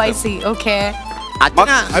കേൾക്കുന്നതാണ്. Oh, I see. Okay.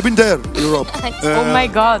 I've been there, Europe. Oh my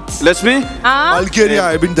God. Lakshmi, Bulgaria.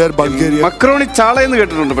 I've been there, Bulgaria. Macaroni ചാളയെന്ന്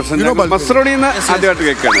കേട്ടിട്ടുണ്ട്, പക്ഷെ മസ്രോണി എന്ന് ആദ്യമായിട്ട്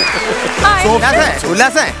കേൾക്കാണ്.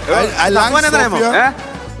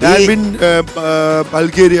 I've been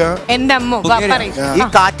Bulgaria. എന്റെ അമ്മ പറയും. ഈ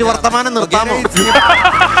കാറ്റ് വർത്തമാനം നിർത്താമോ?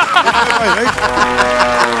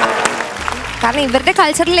 കാരണം ഇവരുടെ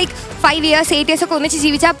കൾച്ചറിൽ ലൈക്ക് 5 years 8 years ഒക്കെ ഒന്നിച്ച്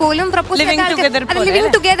ജീവിച്ചാൽ പോലും ലിവിംഗ്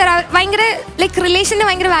ടുഗദർ ഭയങ്കര ലൈക്ക് റിലേഷന്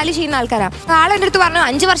ഭയങ്കര വാല്യൂ ചെയ്യുന്ന ആൾക്കാരാണ്. ആളെന്റെ അടുത്ത് പറഞ്ഞു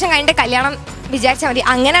 5 വർഷം കഴിഞ്ഞിട്ട് കല്യാണം വിചാരിച്ചാൽ മതി.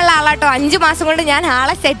 അങ്ങനെയുള്ള ആളാട്ടോ. 5 മാസം കൊണ്ട് ഞാൻ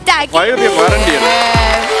ആളെ സെറ്റാക്കി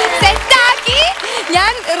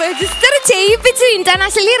ഞാൻ രജിസ്റ്റർ ചെയ്യിപ്പിച്ചു,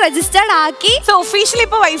 ഇന്റർനാഷണലി രജിസ്റ്റേർഡ് ആക്കി. ഒഫീഷ്യലി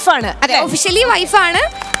ഇപ്പൊ വൈഫാണ്. അതെ, ഒഫീഷ്യലി വൈഫാണ്.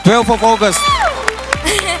 12 of August.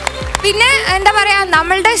 പിന്നെ എന്താ പറയാ,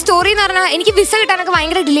 നമ്മളുടെ സ്റ്റോറി എന്ന് പറഞ്ഞാൽ എനിക്ക് വിസ കിട്ടാനൊക്കെ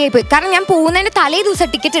ഭയങ്കര ഡിലേ ആയിപ്പോയി. കാരണം ഞാൻ പോകുന്നതിന് തലേ ദിവസം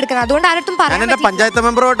ടിക്കറ്റ് എടുക്കണം. അതുകൊണ്ട് ആരടുത്തും പറയാൻ പഞ്ചായത്ത്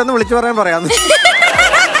മെമ്പറുമായിട്ടൊന്ന് വിളിച്ചു പറയാൻ.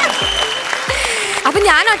 അപ്പൊ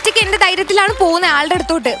ഞാൻ ഒറ്റയ്ക്ക് എന്റെ ധൈര്യത്തിലാണ് പോകുന്നത് ആളുടെ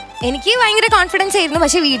അടുത്തോട്ട്. എനിക്ക് ഭയങ്കര കോൺഫിഡൻസ് ആയിരുന്നു.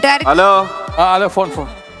 പക്ഷെ വീട്ടുകാർ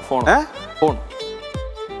ഫോൺ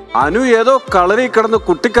അനു ഏതോ കളറി കിടന്ന്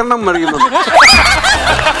കുട്ടിക്കണ്ണം മറിയുന്നു.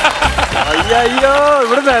 അയ്യോ,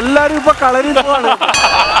 ഇവിടുന്ന് എല്ലാരും ഇപ്പൊ കളരി പോവാണ്.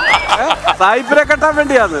 സായിപ്പിനെ കെട്ടാൻ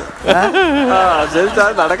വേണ്ടിയാന്ന്. ശരി,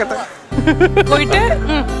 നടക്കട്ടെ. പോയിട്ട്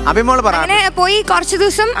അഭിമോള് പറ. അങ്ങനെ പോയി കുറച്ച്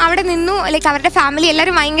ദിവസം അവിടെ നിന്നു. ലൈക്ക് അവരുടെ ഫാമിലി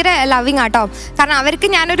എല്ലാവരും ഭയങ്കര ലവിങ് ആട്ടോ. കാരണം അവർക്ക്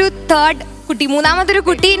ഞാനൊരു തേർഡ് കുട്ടി, മൂന്നാമതൊരു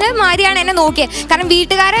കുട്ടീനെ മാതിരിയാണ് എന്നെ നോക്കിയത്. കാരണം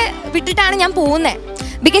വീട്ടുകാരെ വിട്ടിട്ടാണ് ഞാൻ പോകുന്നത്.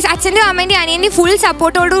 ബിക്കോസ് അച്ഛൻ്റെ അമ്മേൻ്റെ അനിയൻ്റെ ഫുൾ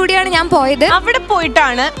സപ്പോർട്ടോടു കൂടിയാണ് ഞാൻ പോയത്. അവിടെ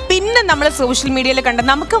പോയിട്ടാണ് പിന്നെ നമ്മൾ സോഷ്യൽ മീഡിയയിൽ കണ്ടത്.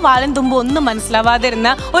 നമുക്ക് വാലും തുമ്പും ഒന്നും മനസ്സിലാവാതിരുന്ന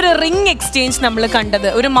ഒരു റിംഗ് എക്സ്ചേഞ്ച് നമ്മൾ കണ്ടത്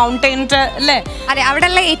ഒരു മൗണ്ടൈൻ്റെ അല്ലേ? അതെ,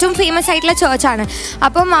 അവിടെയുള്ള ഏറ്റവും ഫേമസ് ആയിട്ടുള്ള ചേർച്ചാണ്.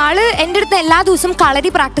 അപ്പം ആള് എൻ്റെ അടുത്ത് എല്ലാ ദിവസവും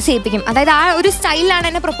കളരി പ്രാക്ടീസ് ചെയ്യിപ്പിക്കും. അതായത് ആ ഒരു സ്റ്റൈലിലാണ്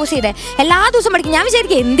എന്നെ പ്രപ്പോസ് ചെയ്തത്. എല്ലാ ദിവസവും പഠിക്കും. ഞാൻ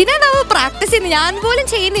വിചാരിക്കും എന്തിനാണ് പ്രാക്ടീസ് ചെയ്യുന്നത്, ഞാൻ പോലും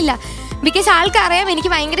ചെയ്യുന്നില്ല. ബിക്കോസ് ആൾക്കറിയാം എനിക്ക്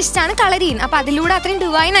ഭയങ്കര ഇഷ്ടമാണ് കളരീൻ. അപ്പൊ അതിലൂടെ അത്രയും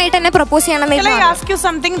ഡിവൈൻ ആയിട്ട് എന്നെ പ്രപ്പോസ് ചെയ്യണം.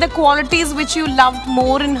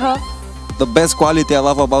 The best quality I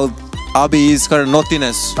love about Abhi is her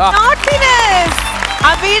naughtiness.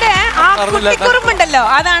 അബിയുടെ ആ കുട്ടിക്കുറുമ്പുണ്ടല്ലോ,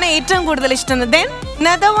 അതാണ് ഏറ്റവും കൂടുതൽ ഇഷ്ടം. Then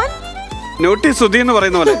another one, naughty Sudhi എന്ന്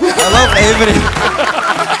പറയുന്ന പോലെ. I love everything.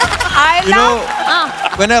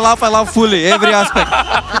 When I laugh fully, every aspect.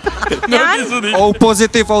 All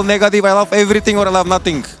positive, all negative, I love everything or I love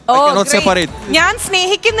nothing. I cannot separate. ഞാൻ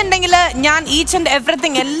സ്നേഹിക്കുന്നുണ്ടെങ്കിൽ ഞാൻ ഈച്ച് ആൻഡ്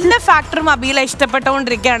എവറിത്തിങ് എല്ലാ ഫാക്ടറും അബിയിലെ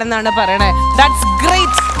ഇഷ്ടപ്പെട്ടുകൊണ്ടിരിക്കുകയാണെന്നാണ് പറയണത്. That's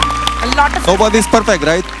great. A lot of Nobody is perfect,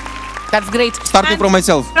 right? That's great. Starting from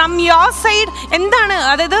myself. From your side, എന്താണ്,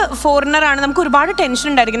 അതായത് foreigner ആണ്, നമുക്ക് ഒരുപാട് ടെൻഷൻ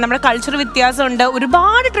ഉണ്ടായിരിക്കും, നമ്മുടെ കൾച്ചർ വ്യത്യാസമുണ്ട്,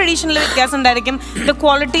 ഒരുപാട് ട്രഡീഷണൽ വ്യത്യാസം ഉണ്ടായിരിക്കും. The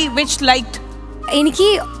quality which liked. എനിക്ക്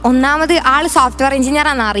ഒന്നാമത് ആള് സോഫ്റ്റ്വെയർ എഞ്ചിനീയർ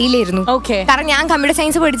ആണെന്ന് അറിയില്ലായിരുന്നു. കാരണം ഞാൻ കമ്പ്യൂട്ടർ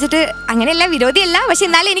സയൻസ് പഠിച്ചിട്ട് അങ്ങനെയല്ല, വിരോധിയല്ല, പക്ഷെ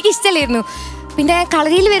എന്നാലും എനിക്ക് ഇഷ്ടമല്ലായിരുന്നു. പിന്നെ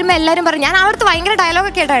കളരിയിൽ വരുമ്പോൾ എല്ലാവരും പറഞ്ഞു, ഞാൻ അവിടുത്തെ ഭയങ്കര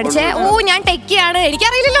ഡയലോഗൊക്കെ കേട്ടോ അടിച്ചേ, ഞാൻ ടെക്കിയാണ്,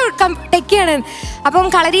 എനിക്കറിയില്ലല്ലോ ടെക്കിയാണ്. അപ്പം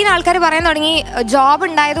കളരിയിൽ ആൾക്കാർ പറയാൻ തുടങ്ങി ജോബ്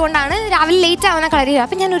ഉണ്ടായതുകൊണ്ടാണ് രാവിലെ ലേറ്റ് ആവുന്ന കളരിയിൽ.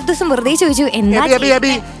 അപ്പം ഞാൻ ഒരു ദിവസം വെറുതെ ചോദിച്ചു, എന്താ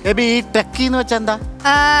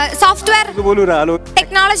സോഫ്റ്റ്വെയർ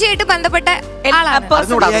ടെക്നോളജി ആയിട്ട് ബന്ധപ്പെട്ട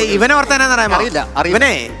ഇവനെ ഓർത്താനറിയാമോ?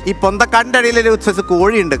 ഇവനെ ഈ പൊന്തക്കാടിന്റെ അടിയിലൊരു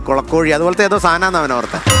കോഴിയുണ്ട്, കുളക്കോഴി, അതുപോലത്തെ ഏതോ സാധനം അവനെ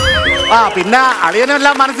ഓർത്ത. പിന്നെ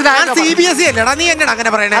അളിയനെല്ലാം മനസ്സിലായി. CBSE അല്ലേടാ, നീ എന്നടാ അങ്ങനെ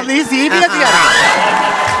പറയണേ? നീ CBSE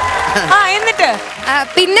എന്നിട്ട്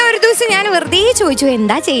പിന്നെ ഒരു ദിവസം ഞാൻ വെറുതെ ചോദിച്ചു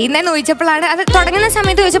എന്താ ചെയ്യുന്നതെന്ന് ചോദിച്ചപ്പോഴാണ്, അത് തുടങ്ങുന്ന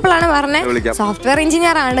സമയത്ത് ചോദിച്ചപ്പോഴാണ് പറഞ്ഞത് സോഫ്റ്റ്വെയർ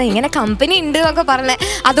എഞ്ചിനീയർ ആണ്, ഇങ്ങനെ കമ്പനി ഉണ്ട് എന്നൊക്കെ പറഞ്ഞത്.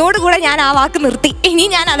 അതോടുകൂടെ ഞാൻ ആ വാക്ക് നിർത്തി. ഇനി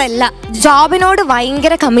ഞാൻ അതല്ല, ജോബിനോട്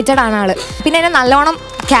ഭയങ്കര കമ്മിറ്റഡ് ആണ് ആള്. പിന്നെ എന്നെ നല്ലോണം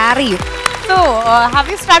കെയർ ചെയ്യും. So, have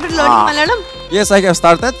you started learning Malayalam? Yes, I have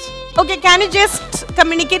started. Okay, can you just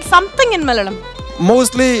communicate something in Malayalam?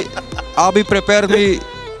 Mostly, Abhi prepared me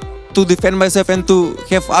to defend myself and to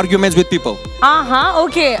have arguments with people.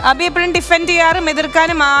 Okay. Abhi എപ്പോഴും defend ചെയ്യാറും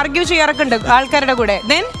എതിർക്കാനും argue ചെയ്യാറൊക്കെ ഉണ്ട് ആൾക്കാരുടെ കൂടെ.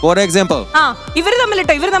 Then? For example. ഇവർ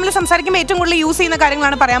തമ്മിൽ സംസാരിക്കുമ്പോൾ ഏറ്റവും കൂടുതൽ use ചെയ്യുന്ന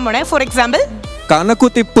കാര്യങ്ങളാണ് പറയാൻ പോണേ. ഫോർ എക്സാമ്പിൾ,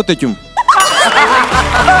 കണ്ണുകുത്തി പൊട്ടിക്കും.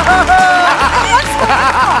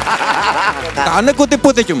 കണ്ണുകുത്തി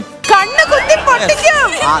പൊട്ടിക്കും.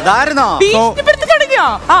 അതായിരുന്നോ?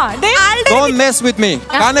 Don't mess with me.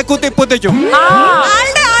 കണ്ണുകുത്തി പൊട്ടിക്കും.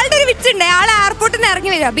 ആളുടെ ഒരു വിച്ചുണ്ട്, ആള് എയർപോർട്ടിൽ നിന്ന് ഇറങ്ങി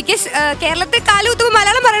വരിക. ബിക്കോസ് കേരളത്തിൽ കാലുകുത്തുമ്പോൾ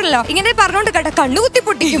മലയാളം പറയണല്ലോ, ഇങ്ങനെ പറഞ്ഞോണ്ട് കേട്ടോ കണ്ണുകുത്തി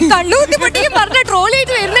പൊട്ടിക്കും, കണ്ണുകുത്തി പൊട്ടിക്കും പറഞ്ഞ ട്രോളി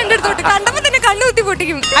ആയിട്ട് വരുന്നുണ്ട് അടുത്തോട്ട്. കണ്ടപ്പോ തന്നെ കണ്ണുകുത്തി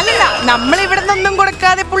പൊട്ടിക്കും. അല്ലല്ല, നമ്മൾ ഇവിടെ നിന്നൊന്നും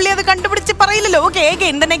കൊടുക്കാതെ പുള്ളി അത് കണ്ടുപിടിച്ച് പറയില്ലല്ലോ. Okay,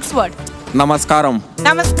 the next word. നമസ്കാരം.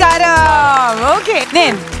 നമസ്കാരം. ഓക്കെ,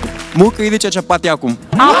 then മൂക്ക് ഇടിച്ച ചപ്പാത്തിയാക്കും.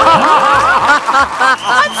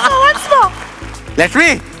 ലക്ഷ്മി,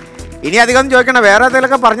 ഇനി അധികം ചോദിക്കണ, വേറെ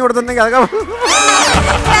എന്തെങ്കിലുമൊക്കെ പറഞ്ഞു കൊടുത്തിട്ടുണ്ടെങ്കിൽ അതൊക്കെ.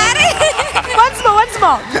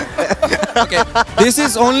 Okay, this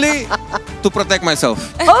is only to protect myself.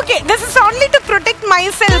 Okay, this is only to protect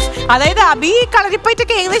myself. അതായത് അബി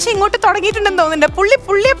കളരിപ്പയറ്റൊക്കെ ഏകദേശം ഇങ്ങോട്ട് തുടങ്ങിയിട്ടുണ്ടെന്ന് തോന്നുന്നുണ്ട്.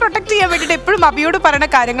 പുള്ളിയെ പ്രൊട്ടക്ട് ചെയ്യാൻ വേണ്ടിട്ട് എപ്പോഴും അബിയോട് പറയുന്ന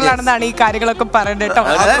കാര്യങ്ങളാണെന്നാണ് ഈ കാര്യങ്ങളൊക്കെ പറയുന്നത് കേട്ടോ.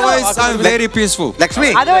 Otherwise I'm very peaceful. Lakshmi,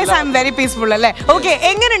 otherwise I'm very peaceful അല്ലേ? Okay,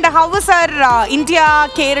 എങ്ങനെയുണ്ട്? How is our India,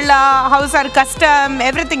 Kerala, how is our custom,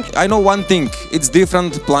 everything? I know one thing, it's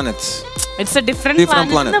different planets. It's a different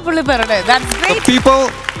planet. പുള്ളി പറയുന്നത്. That's great. The people,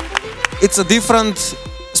 it's a different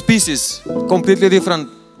species, completely different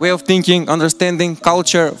way of thinking, understanding,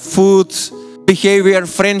 culture, food, behavior,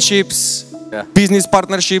 friendships, business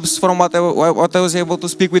partnerships. From what I was able to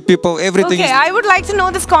speak with people, everything. Okay, I would like to know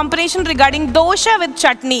this combination regarding dosha with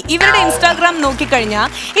chutney. ഇവരുടെ Instagram നോക്കിക്കഴിഞ്ഞാൽ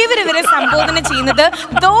ഇവരെ സംബോധന ചെയ്യുന്നത്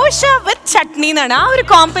ദോശ വിത്ത് ചട്നി എന്നാണ്. ആ ഒരു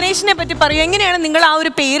കോമ്പിനേഷനെ പറ്റി പറയൂ. എങ്ങനെയാണ് നിങ്ങൾ ആ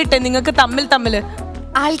ഒരു പേരിട്ട് നിങ്ങൾക്ക് തമ്മിൽ?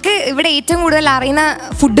 ആൾക്ക് ഇവിടെ ഏറ്റവും കൂടുതൽ അറിയുന്ന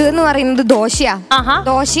ഫുഡ് എന്ന് പറയുന്നത് ദോശയാ.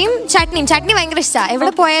 ദോശയും ചട്നിയും. ചട്നി ഭയങ്കര ഇഷ്ടമാണ്.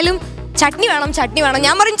 എവിടെ പോയാലും ചട്നി വേണം.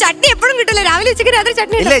 ഞാൻ പറയും ചട്നി എപ്പോഴും കിട്ടില്ല, രാവിലെ ഉച്ചയ്ക്ക് രാത്രി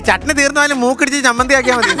ചട്നി ഇല്ലേ. ചട്നി തീർന്നാലും മൂക്കടിച്ച് ചമ്മന്തി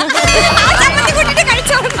ആക്കിയാൽ മതി.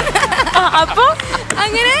 അപ്പൊ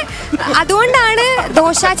അങ്ങനെ അതുകൊണ്ടാണ്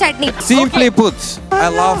dosa chutney. Simply put, I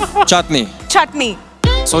love chutney. Chutney.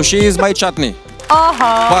 So she is my chutney.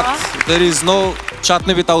 But there is no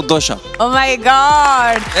chutney without dosha. Oh my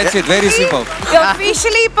God. That's it. Very simple.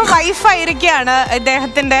 Officially ഇപ്പൊ വൈഫ് ആയിരിക്കാണ്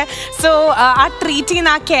ഇദ്ദേഹത്തിന്റെ. സോ ആ ട്രീറ്റ്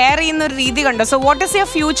ചെയ്യുന്ന ആ കെയർ ചെയ്യുന്ന ഒരു രീതി കണ്ടോ. So what is your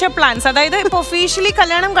future plans? അതായത് ഇപ്പൊ ഒഫീഷ്യലി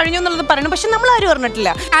കല്യാണം കഴിഞ്ഞു എന്നുള്ളത് പറയുന്നു, പക്ഷെ നമ്മൾ ആരും അറിഞ്ഞിട്ടില്ല.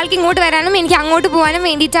 ആൾക്ക് ഇങ്ങോട്ട് വരാനും എനിക്ക് അങ്ങോട്ട് പോകാനും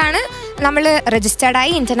വേണ്ടിയിട്ടാണ് നമ്മൾ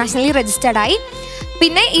രജിസ്റ്റേർഡായി, ഇന്റർനാഷണലി രജിസ്റ്റേർഡായി.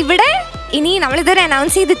 പിന്നെ ഇവിടെ ഇനി നമ്മളിതുവരെ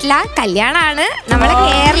അനൗൺസ് ചെയ്തിട്ടില്ല, കല്യാണമാണ്. നമ്മളെ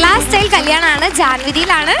കേരള സ്റ്റൈൽ കല്യാണമാണ്,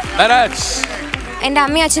 ജാനുവരിയിലാണ്. എൻ്റെ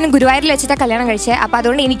അമ്മയും അച്ഛനും ഗുരുവായൂരിൽ വെച്ചിട്ടാണ് കല്യാണം കഴിച്ചത്. അപ്പോൾ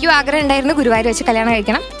അതുകൊണ്ട് എനിക്കും ആഗ്രഹം ഉണ്ടായിരുന്നു ഗുരുവായൂർ വെച്ച് കല്യാണം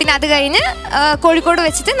കഴിക്കണം. പിന്നെ അത് കഴിഞ്ഞ് കോഴിക്കോട്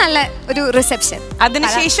വെച്ചിട്ട് നല്ല ഒരു റിസപ്ഷൻ.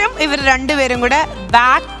 അതിനുശേഷം ഇവർ രണ്ടുപേരും കൂടെ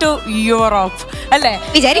ബാക്ക് ടു യൂറോപ്പ് അല്ലേ?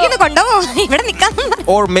 വിചാരിക്കുന്നു കൊണ്ടുപോകോ ഇവിടെ നിൽക്കാം.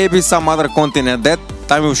 Or maybe some other continent. That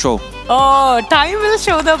time will show. Oh, time will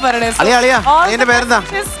show the paradise. അളിയാ അതിന്റെ പേരെന്താ?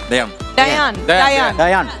 ഡയാൻ.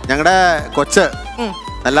 ഞങ്ങളുടെ കൊച്ച്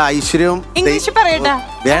നല്ല ഐശ്വര്യവും ഇംഗ്ലീഷ് പറയട്ടാ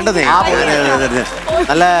വേണ്ടതേ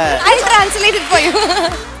നല്ല ട്രാൻസ്ലേറ്റഡ് പോയി.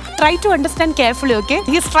 Try to understand carefully, okay?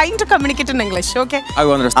 He is trying to communicate in English, okay? I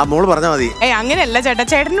will understand. ആ മോള് പറഞ്ഞാൽ മതി. അങ്ങനെയല്ല ചേട്ടാ,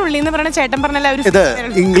 ചേട്ടൻ്റെ ഉള്ളിൽ നിന്ന് പറഞ്ഞ ചേട്ടൻ പറഞ്ഞല്ല ഒരു ഇത്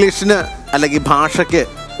ഇംഗ്ലീഷിന് അല്ലെങ്കിൽ ഭാഷയ്ക്ക്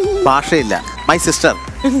ഭാഷയില്ല. My sister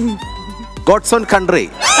God's own country,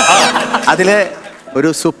 അതിലെ ഒരു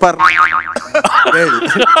സൂപ്പർ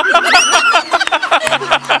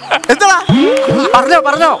എന്താ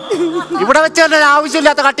പറഞ്ഞോ ഇവിടെ വെച്ച് തന്നെ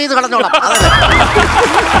ആവശ്യമില്ലാത്ത കട്ട് ചെയ്ത് കളഞ്ഞോളാം.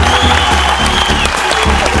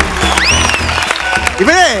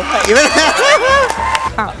 ഇവരെ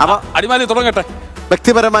അപ്പൊ അടിമാലി തുടങ്ങട്ടെ.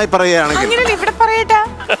 വ്യക്തിപരമായി പറയുകയാണെങ്കിൽ ഇവിടെ പറയട്ടാ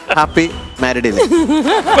happy married life.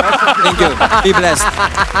 Thank you. Be blessed.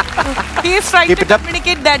 He is trying to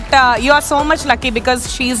communicate that you are so much lucky because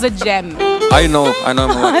she is a gem. I know.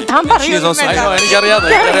 She is also. എനിക്കറിയാം.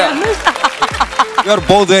 You are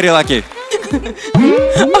both very lucky.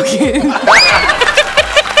 Okay.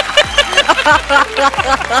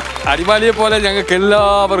 അടിമാലിയെ പോലെ ഞങ്ങൾക്ക്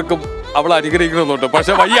എല്ലാവർക്കും അവളെ അനുഗ്രഹിക്കണമെന്നുണ്ട്,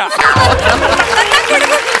 പക്ഷെ വയ്യ.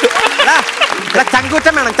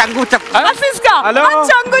 ചങ്കൂറ്റം വേണം, ചങ്കൂറ്റം. Hello,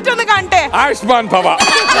 ചങ്കൂറ്റം ഒന്ന് കാണട്ടെ. ആയുഷ്മാൻ ഭവ.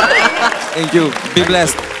 Thank you. Be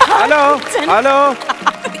blessed.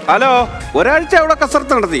 Hello ഒരാഴ്ച അവിടെ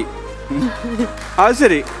കസർത്ത് നടത്തി. അത്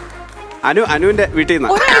ശരി. അനുവിന്റെ വീട്ടിൽ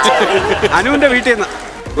നിന്ന്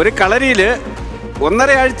ഒരു കളരിയില്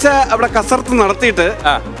 1.5 ആഴ്ച അവിടെ കസർത്ത് നടത്തിയിട്ട്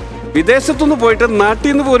വിദേശത്തുനിന്ന് പോയിട്ട് നാട്ടിൽ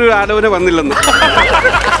നിന്ന് പോലും ഒരു ആലോചന വന്നില്ലെന്ന്.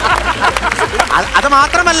 അത്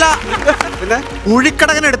മാത്രമല്ല, പിന്നെ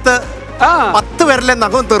കുഴിക്കടകനെടുത്ത് 10 പേരിലെ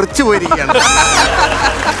നഖം തെറിച്ചു പോയിരിക്കുകയാണ്.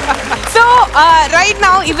 സോ റൈറ്റ്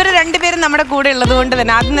നൗ ഇവർ രണ്ടുപേരും നമ്മുടെ കൂടെ ഉള്ളത് കൊണ്ട്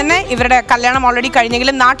തന്നെ ആദ്യം തന്നെ ഇവരുടെ കല്യാണം ഓൾറെഡി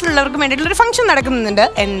കഴിഞ്ഞെങ്കിലും നാട്ടിലുള്ളവർക്ക് വേണ്ടിയിട്ടുള്ള ഒരു ഫംഗ്ഷൻ നടക്കുന്നുണ്ട്.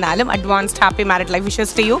 എന്നാലും advanced happy married life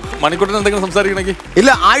wishes to you. മണിക്കൂറിന് എന്തെങ്കിലും സംസാരിക്കണമെങ്കിൽ ഇല്ല,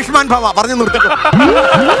 ആയുഷ്മാൻ ഭവ പറഞ്ഞു നിർത്തിക്കോ.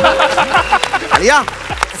 അളിയാ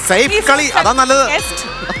സേഫ് കളി അതാ നല്ലത്.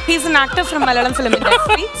 He is an actor from Malayalam film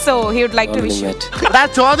industry, so he would like to wish you.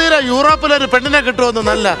 ചോദ്യം യൂറോപ്പിലൊരു പെണ്ണിനെ കിട്ടുമെന്ന്.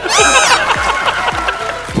 നല്ല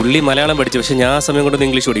പുള്ളി മലയാളം പഠിച്ചു, പക്ഷെ ഞാൻ ആ സമയം കൊണ്ടൊന്നും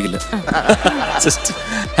English പഠിക്കില്ല. Just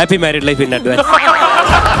happy married life in advance.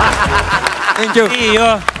 Thank you.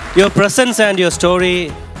 Your presence and your story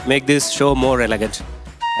make this show more elegant,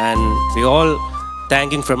 and we all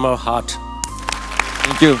thanking from our heart.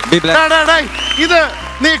 Thank you. Be blessed. ഇത്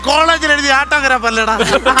നീ കോളേജിൽ എഴുതി ആട്ടോഗ്രാഫല്ലടാ.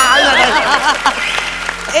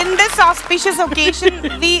 In this auspicious occasion,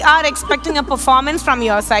 we are expecting a performance from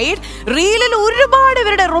your side. റീലിൽ ഒരുപാട്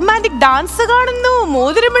ഇവരുടെ romantic dance കാണുന്നു,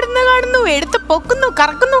 മോതിരമിടുന്ന കാണുന്നു, എടുത്ത് പൊക്കുന്നു,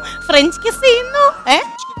 കറക്കുന്നു, French kiss ചെയ്യുന്നു.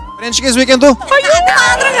 French kiss we can do.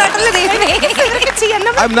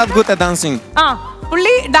 I'm not good at dancing.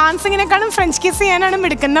 പുള്ളി ഡാൻസിങ്ങിനെക്കാളും ഫ്രഞ്ച് കിസ് ചെയ്യാനാണ്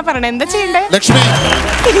മിടുക്കുന്ന പറയണത്. എന്താ ചെയ്യണ്ടേ? ലക്ഷ്മി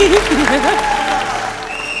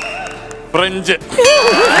ഫ്രഞ്ച്.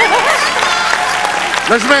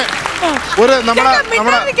 ലക്ഷ്മി ഒരു നമ്മുടെ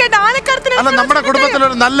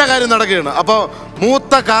കുടുംബത്തിലൊരു നല്ല കാര്യം നടക്കുകയാണ്. അപ്പൊ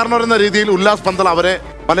മൂത്ത കാരണവർ എന്ന രീതിയിൽ ഉല്ലാസ് പന്തൽ അവരെ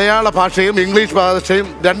മലയാള ഭാഷയും ഇംഗ്ലീഷ് ഭാഷയും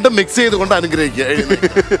രണ്ടും മിക്സ് ചെയ്തുകൊണ്ട് അനുഗ്രഹിക്കുക.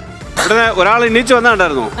 ഇവിടെ ഒരാൾ എണീച്ച്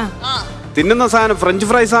വന്നിട്ടുണ്ടായിരുന്നു, തിന്നുന്ന സാധനം ഫ്രഞ്ച്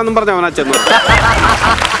ഫ്രൈസ് ആണെന്നും പറഞ്ഞ അവനാ ചെന്നു.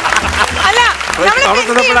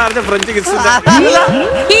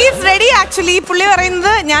 പുള്ളി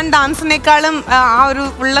പറയുന്നത് ഞാൻ ഡാൻസിനേക്കാളും ആ ഒരു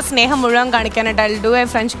ഉള്ള സ്നേഹം മുഴുവൻ കാണിക്കാനായിട്ട് I'll do a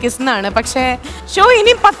French kiss എന്നാണ്. പക്ഷേ ഷോ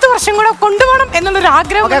ഇനി 10 വർഷം കൂടെ കൊണ്ടുപോകണം എന്നുള്ളൊരു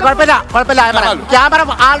ആഗ്രഹം.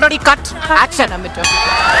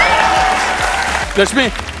 ലക്ഷ്മി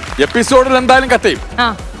എപ്പിസോഡിൽ എന്തായാലും കട്ട് ചെയ്യും,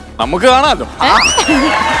 നമുക്ക് കാണാമല്ലോ.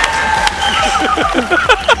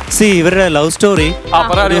 ഇവരുടെ ലവ് സ്റ്റോറി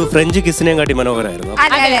ഫ്രഞ്ച് കിസിനെയും കാട്ടി മനോഹരമായിരുന്നു.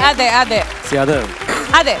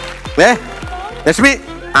 അതെ ലക്ഷ്മി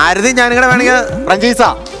ആരതി ഞാനിങ്ങനെ വേണമെങ്കിൽ ഫ്രഞ്ചൈസാ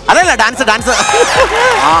അതല്ല ഡാൻസ്.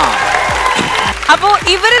 അപ്പോ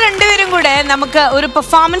ഇവര് രണ്ടുപേരും കൂടെ നമുക്ക് ഒരു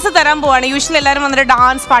പെർഫോമൻസ് തരാൻ പോവാണ്. യൂഷ്വലി എല്ലാവരും വന്നിട്ട്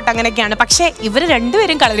ഡാൻസ് പാട്ട് അങ്ങനെയൊക്കെയാണ്. പക്ഷെ ഇവര്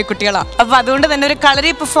രണ്ടുപേരും കളരി കുട്ടികളാണ്. അപ്പൊ അതുകൊണ്ട് തന്നെ ഒരു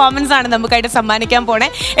കളരി പെർഫോമൻസ് ആണ് നമുക്കായിട്ട് സമ്മാനിക്കാൻ പോണേ.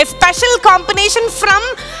 A special combination from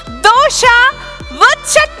dosa with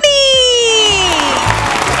chutney.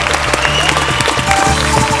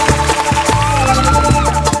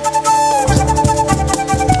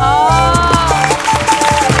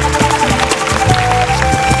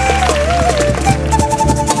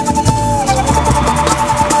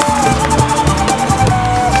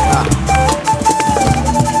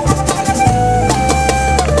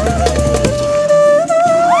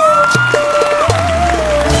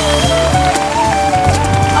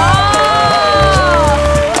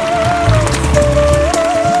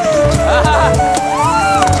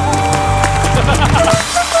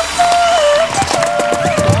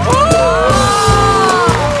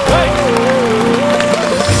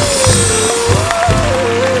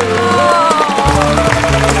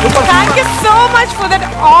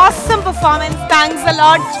 Thanks a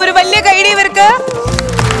lot. ഒരു വലിയ കൈഡി ഇവർക്ക്.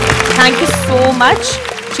 Thank you so much.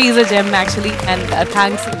 She is a gem actually and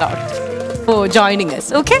thanks a lot for joining us.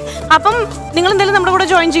 Okay? അപ്പം നിങ്ങൾ എന്തായാലും നമ്മുടെ കൂടെ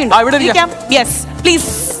ജോയിൻ ചെയ്യണം. Yes, please.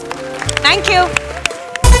 Thank you.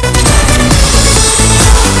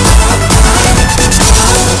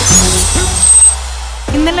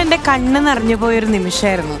 ഇന്നലെ എന്റെ കണ്ണ് നിറഞ്ഞു പോയൊരു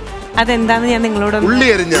നിമിഷമായിരുന്നു. അതെന്താന്ന് ഞാൻ നിങ്ങളോട്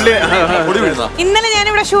ഇന്നലെ ഞാൻ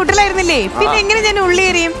ഇവിടെ ഷൂട്ടിലായിരുന്നില്ലേ, പിന്നെ എങ്ങനെ ഞാൻ ഉള്ളി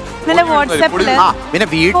എറിയും? ഇന്നലെ വാട്സാപ്പില് പിന്നെ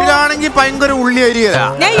വീട്ടിലാണെങ്കിൽ ഭയങ്കര ഉള്ളി അരിയതാ.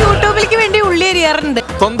 ഞാൻ യൂട്യൂബിലേക്ക് വേണ്ടി ഉള്ളി അരിയാറുണ്ട്.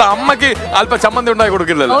 സ്വന്തം അമ്മക്ക് അല്പം ചമ്മന്തി ഉണ്ടാക്കി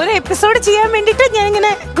കൊടുക്കില്ലല്ലോ. ഒരു എപ്പിസോഡ് ചെയ്യാൻ വേണ്ടിട്ട് ഞാൻ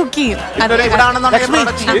ഇങ്ങനെ കുക്ക് ചെയ്യും.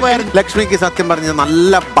 ലക്ഷ്മിക്ക് സത്യം പറഞ്ഞ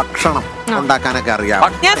നല്ല ഭക്ഷണം ഉണ്ടാക്കാനൊക്കെ അറിയാം.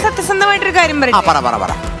 ഞാൻ സത്യസന്ധമായിട്ടൊരു കാര്യം പറയും.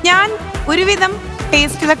 ഞാൻ ഒരുവിധം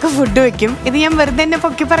ടേസ്റ്റിലൊക്കെ ഫുഡ് വെക്കും. ഇത് ഞാൻ വെറുതെ എന്നെ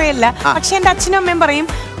പൊക്കി പറയല്ല. പക്ഷെ എന്റെ അച്ഛനും അമ്മയും പറയും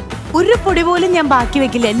ഒരു പൊടി പോലും ഞാൻ ബാക്കി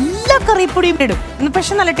വെക്കില്ല, എല്ലാ കറിപ്പൊടിയും ഇടും.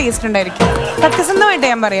 പക്ഷെ നല്ല ടേസ്റ്റ് ഉണ്ടായിരിക്കും. സത്യസന്ധമായിട്ട്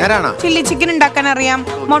ഞാൻ പറയാം. ചില്ലി ചിക്കൻ ഉണ്ടാക്കാൻ അറിയാം,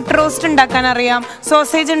 മുട്ട റോസ്റ്റ് ഉണ്ടാക്കാൻ അറിയാം,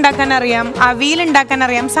 സോസേജ് ഉണ്ടാക്കാൻ അറിയാം, അവിയൽ ഉണ്ടാക്കാൻ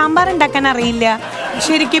അറിയാം, സാമ്പാർ ഉണ്ടാക്കാൻ അറിയില്ല.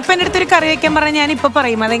 ശരിക്കും ഇപ്പൊ എന്റെ അടുത്തൊരു കറി വെക്കാൻ പറഞ്ഞാൽ ഞാൻ ഇപ്പൊ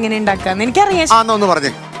പറയും അതെങ്ങനെ ഉണ്ടാക്കാന്ന്. എനിക്കറിയാം.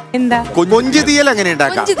 എന്താ കൊഞ്ച് തീയൽ എങ്ങനെ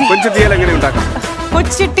ഉണ്ടാക്കാം?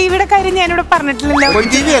 കൊച്ചു ടിവിയുടെ കാര്യം ഞാനിവിടെ പറഞ്ഞിട്ടില്ലല്ലോ.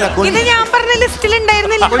 ഇത് ഞാൻ പറഞ്ഞ ലിസ്റ്റിൽ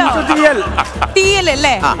ഉണ്ടായിരുന്നില്ലല്ലോ.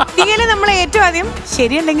 തീയലല്ലേ? തീയല് നമ്മൾ ഏറ്റവും ആദ്യം,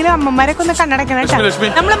 ശരിയല്ലെങ്കിലും അമ്മമാരൊക്കെ ഒന്ന് കണ്ണടക്കണം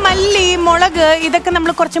കേട്ടോ. നമ്മള് മല്ലി, മുളക്, ഇതൊക്കെ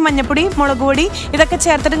നമ്മൾ കുറച്ച് മഞ്ഞപ്പൊടി, മുളക് പൊടി ഇതൊക്കെ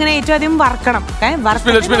ചേർത്തിട്ട് ഇങ്ങനെ ഏറ്റവും ആദ്യം വറക്കണം.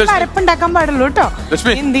 അരപ്പുണ്ടാക്കാൻ പാടുള്ളൂ കേട്ടോ.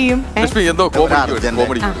 എന്ത് ചെയ്യും?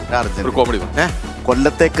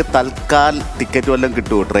 കൊല്ലത്തേക്ക് തൽക്കാൽ ടിക്കറ്റ് വല്ലതും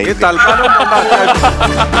കിട്ടുമോ? ട്രെയിൻ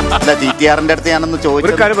ജിടിആറിന്റെ അടുത്ത് ഞാനൊന്ന്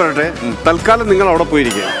ചോദിച്ചു. കാര്യം പറയട്ടെ, തൽക്കാലം നിങ്ങൾ അവിടെ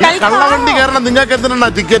പോയിരിക്കും. കള്ളവണ്ടി കയറണം. നിങ്ങൾക്ക് എന്തിനാ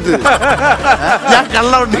ടിക്കറ്റ്? ഞാൻ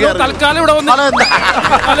കള്ളവണ്ടി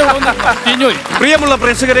പ്രിയമുള്ള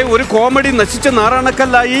പ്രേക്ഷകരെ, ഒരു കോമഡി നശിച്ച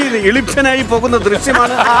നാറാണക്കല്ലായി എളിപ്പനായി പോകുന്ന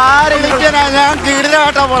ദൃശ്യമാണ്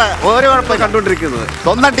കണ്ടുകൊണ്ടിരിക്കുന്നത്.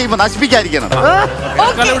 സ്വന്തം ടീം നശിപ്പിക്കാതിരിക്കണം.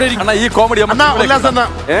 ഈ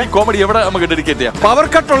കോമഡി എവിടെ നമുക്ക് ഡെഡിക്കേറ്റ് ചെയ്യാം? പവർ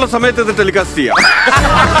കട്ട് ഉള്ള സമയത്ത് ഇത് ടെലികാസ്റ്റ് ചെയ്യാം.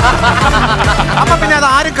 പിന്നെ അത്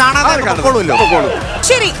ആരും കാണാതെ.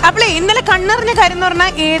 ശരി, അപ്പളേ ഇന്നലെ കണ്ണെറിഞ്ഞ കാര്യം എന്ന്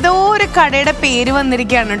പറഞ്ഞാൽ ഏതോ ഒരു കടയുടെ പേര്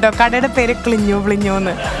വന്നിരിക്കുകയാണ് കേട്ടോ. കടയുടെ പേര് ക്ലിഞ്ഞോ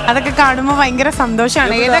പ്ലിഞ്ഞോന്ന്. അതൊക്കെ കാണുമ്പോ ഭയങ്കര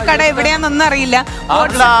സന്തോഷമാണ്. ഏതാ കട എവിടെയാന്നൊന്നും അറിയില്ല.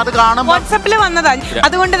 വാട്സാപ്പില് വന്നതാ.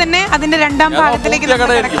 അതുകൊണ്ട് തന്നെ അതിന്റെ രണ്ടാം ഭാഗത്തിലേക്ക്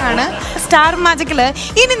കിടക്കാണ് സ്റ്റാർ മാജിക്കില്.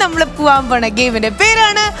 ഇനി നമ്മൾ പോവാൻ പോണ ഗെയിമിന്റെ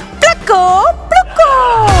പേരാണ് പ്ലക്കോ പ്ലക്കോ.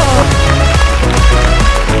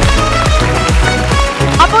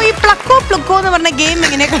 അപ്പൊ ഈ പ്ലക്കോ പ്ലക്കോ എന്ന് പറഞ്ഞ ഗെയിം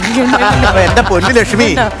എങ്ങനെ കളിക്കുന്നത്? എന്റെ പൊന്നു ലക്ഷ്മി,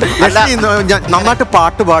 നന്നായിട്ട്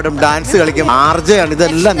പാട്ട് പാടും, ഡാൻസ് കളിക്കും, ആർജയാണ്.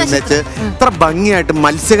 ഇതെല്ലാം നിന്നേച്ച് ഇത്ര ഭംഗിയായിട്ട്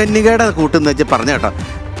മത്സ്യകന്യകയുടെ കൂട്ടുന്ന വെച്ച് പറഞ്ഞു കേട്ടോ.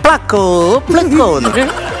 Pleco pleco.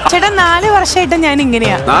 ചേട്ടാ 4 വർഷമായിട്ട് ഞാൻ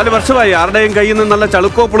ഇങ്ങനെയാ. 4 വർഷമായി ആരുടെയും കയ്യിൽ നിന്ന് നല്ല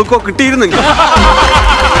ചളുക്കോ പുളുക്കോ കിട്ടിയിരുന്നെങ്കിൽ.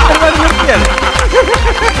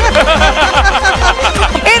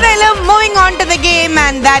 ഏതായാലും moving on to the game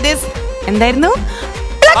and that is എന്തായിരുന്നു?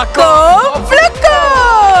 Pleco pleco.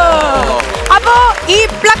 അപ്പോ ഈ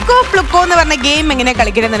പ്ലക്കോ പ്ലക്കോ എന്ന് പറഞ്ഞ ഗെയിം എങ്ങനെ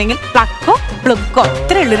കളിക്കണമെന്നുണ്ടെങ്കിൽ പ്ലക്കോ പ്ലക്കോ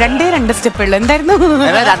ഇത്രേ ഉള്ളൂ. 2 സ്റ്റെപ്പേ ഉള്ളൂ. എന്തായിരുന്നു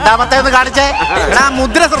രണ്ടാമത്തേന്ന് കാണിച്ചേ?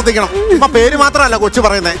 മുദ്ര ശ്രദ്ധിക്കണം. ഇപ്പൊ പേര് മാത്രമല്ല കൊച്ചു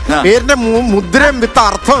പറയുന്നത്, പേരിന്റെ മുദ്രയും വിത്ത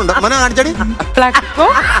അർത്ഥമുണ്ട്. മന കാണിച്ചടി. പ്ലക്കോ.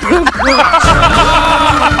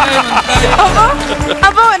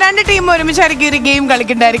 അപ്പൊ 2 ടീം ഒരുമിച്ചായിരിക്കും ഒരു ഗെയിം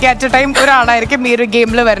കളിക്കണ്ടായിരിക്കും. അറ്റ് എ ടൈം ഒരാളായിരിക്കും ഈ ഒരു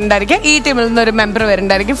ഗെയിമിൽ വരണ്ടായിരിക്കും. ഈ ടീമിൽ നിന്ന് ഒരു മെമ്പർ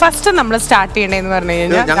വരണ്ടായിരിക്കും. ഫസ്റ്റ് നമ്മൾ സ്റ്റാർട്ട് ചെയ്യണേന്ന് പറഞ്ഞു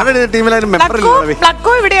കഴിഞ്ഞാൽ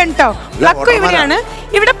പ്ലക്കോ ഇവിടെയാണ് കേട്ടോ. പ്ലക്കോ ഇവിടെയാണ്.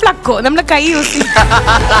 ഇവിടെ പ്ലക്കോ നമ്മൾ കൈ യൂസ് ചെയ്യും.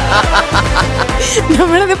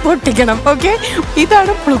 നമ്മളത് പൊട്ടിക്കണം. ഓക്കെ,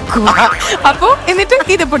 ഇതാണ് പ്ലക്കോ. അപ്പൊ എന്നിട്ട്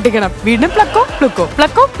ഇത് പൊട്ടിക്കണം. വീണ്ടും pleco pleco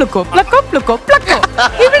pleco pleco pleco pleco pleco.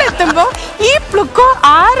 ഇവിടെ എത്തുമ്പോ ഈ പ്ലുക്കോ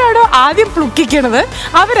ആരാണോ ആദ്യം പ്ലുക്കിക്കണത്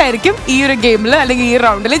അവരായിരിക്കും ഈ ഒരു ഗെയിമിൽ അല്ലെങ്കിൽ ഈ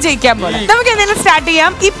റൗണ്ടിൽ ജയിക്കാൻ പോകുന്നത്. നമുക്ക് എന്തെങ്കിലും സ്റ്റാർട്ട്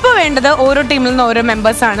ചെയ്യാം. ഇപ്പൊ വേണ്ടത് ഓരോ ടീമിൽ നിന്ന് ഓരോ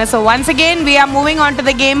മെമ്പേഴ്സ് ആണ്. So once again V R moving on to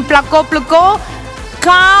the game pleco പ്ലുക്കോ.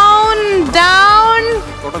 Count down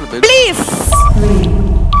please. 3,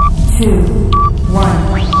 2, 1.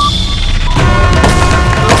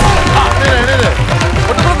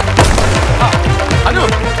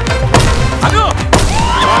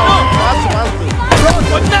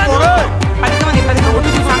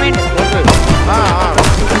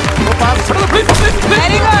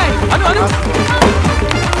 Very good.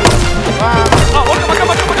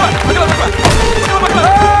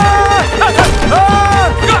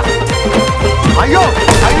 അയ്യോ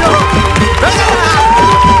അയ്യോ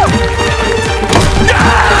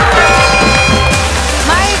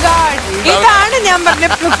ഇതാണ് ഞാൻ പറഞ്ഞ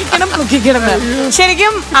പ്ലുക്കിക്കണം.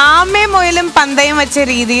 ശരിക്കും ആമയും മുയലും പന്തയും വെച്ച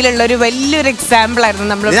രീതിയിലുള്ള ഒരു വലിയൊരു എക്സാമ്പിൾ ആയിരുന്നു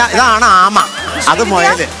നമ്മൾ. ഇതാണ് ആമ, അത്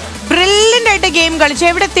മുയല്. ബ്രില്യന്റ് ആയിട്ട് ഗെയിം കളിച്ചു.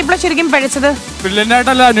 എവിടെ എത്തിയപ്പോൾ ശരിക്കും പഠിച്ചത്? ബ്രില്യന്റ്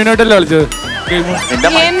ആയിട്ടല്ല, അനുനായിട്ടല്ല കളിച്ചത്.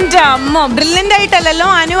 എന്റെ അമ്മ, ബ്രില്യന്റ് ആയിട്ടല്ലല്ലോ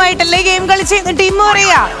അനുവായിട്ടല്ലേ ഗെയിം കളിച്ച് ടീം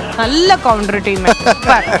പറയാ. നല്ല കൗണ്ടർ ടീം.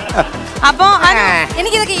 അപ്പൊ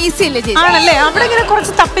എനിക്കിതൊക്കെ ഈസി അല്ലേ ആണല്ലേ? അവിടെ ഇങ്ങനെ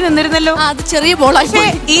കുറച്ച് തപ്പി നിന്നിരുന്നല്ലോ. അത് ചെറിയ ബോളാ.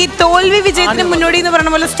 ഈ തോൽവി വിജയത്തിന് മുന്നോടി എന്ന് പറഞ്ഞ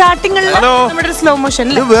പോലെ സ്റ്റാർട്ടിംഗിൽ നമ്മുടെ ഒരു സ്ലോ മോഷൻ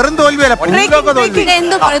വെറും തോൽവിയല്ല.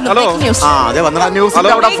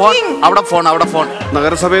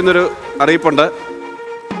 നഗരസഭയിൽ നിന്നൊരു അറിയിപ്പുണ്ട്.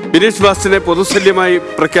 ബിനീഷ് ബാസ്റ്റിനെ പൊതുശല്യമായി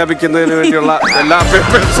പ്രഖ്യാപിക്കുന്നതിന് വേണ്ടിയുള്ള എല്ലാ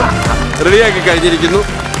പേപ്പേഴ്സും റെഡിയാക്കി കഴിഞ്ഞിരിക്കുന്നു.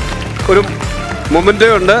 ഒരു മൊമെന്റോ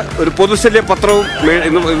ഉണ്ട്, ഒരു പൊതുശല്യ പത്രവും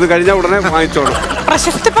ഇത് കഴിഞ്ഞ ഉടനെ വാങ്ങിച്ചോളൂ.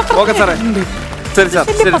 ഓക്കെ സാറേ. ശരി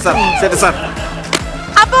സാർ.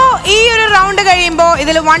 അപ്പോ ഈ ഒരു റൗണ്ട് കഴിയുമ്പോ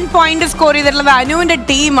ഇതിൽ 1 പോയിന്റ് സ്കോർ ചെയ്തിട്ടുള്ളത് അനുവിന്റെ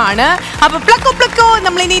ടീമാണ്. അപ്പൊ പ്ലക്കോ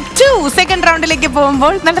നമ്മൾ ഇനി 2 സെക്കൻഡ് റൗണ്ടിലേക്ക്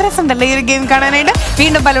പോകുമ്പോൾ നല്ല രസമുണ്ടല്ലോ ഈ ഒരു ഗെയിം കാണാനായിട്ട്.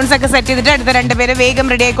 വീണ്ടും ബലൂൺസ് ഒക്കെ സെറ്റ് ചെയ്തിട്ട് അടുത്ത 2 പേര് വേഗം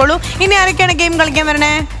റെഡി ആയിക്കോളൂ. ഇനി ആരൊക്കെയാണ് ഗെയിം കളിക്കാൻ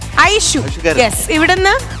വരണേ? ഐഷു, യെസ്.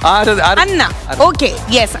 ഇവിടുന്ന് അന്ന, ഓക്കെ,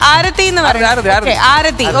 യെസ്. ആരതി എന്ന് പറയുന്നത്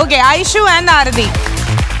ആരതി, okay. Aishu and Aarathi,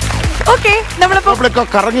 okay. നമ്മളിപ്പോ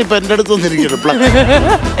കറങ്ങി ഇപ്പൊ എന്റെ അടുത്ത്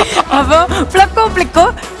അപ്പൊ പ്ലക്കോ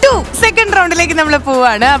 2 സെക്കൻഡ് റൗണ്ടിലേക്ക് നമ്മൾ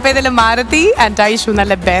പോവാണ്. അപ്പൊ ഇതിൽ മാരുതി ആൻഡ് ഐഷു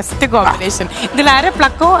നല്ല ബെസ്റ്റ് കോമ്പിനേഷൻ. ഇതിൽ ആരെ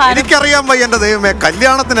പ്ലക്കോ? എനിക്കറിയാൻ പോയി എന്റെ ദൈവമേ,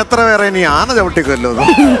 കല്യാണത്തിന് എത്ര പേരെ ഇനി ആന ചവിട്ടിക്കല്ലോ.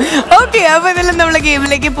 ഓക്കെ, അപ്പൊ ഇതിൽ നമ്മൾ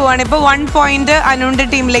ഗെയിമിലേക്ക് പോവാണ്. ഇപ്പൊ 1 പോയിന്റ് അനുവിന്റെ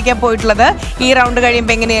ടീമിലേക്കാ പോയിട്ടുള്ളത്. ഈ റൗണ്ട്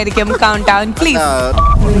കഴിയുമ്പോ എങ്ങനെയായിരിക്കും? Count down please.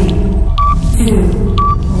 3,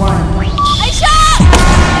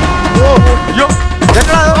 2,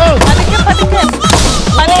 1.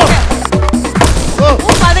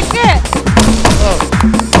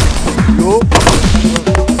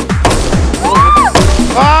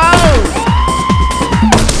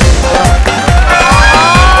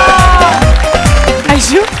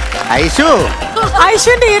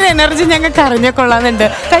 ഐഷുവിന്റെ ഈ ഒരു എനർജി ഞങ്ങൾക്ക് അറിഞ്ഞ കൊള്ളാന്നുണ്ട്.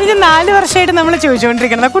 കഴിഞ്ഞ 4 വർഷമായിട്ട് നമ്മൾ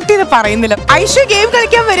ചോദിച്ചുകൊണ്ടിരിക്കണം, കുട്ടി ഇത് പറയുന്നില്ല. ഐഷു ഗെയിം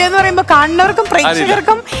കളിക്കാൻ വരിക എന്ന് പറയുമ്പോ കാണുന്നവർക്കും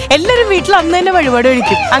പ്രേക്ഷകർക്കും എല്ലാവരും വീട്ടിൽ അന്ന് തന്നെ വഴിപാട്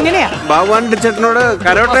കഴിക്കും. അങ്ങനെയാ. ഭഗവാൻ ചേട്ടനോട്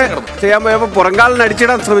കരോട്ടെ ചെയ്യാൻ പോയപ്പോ പുറംകാലിന്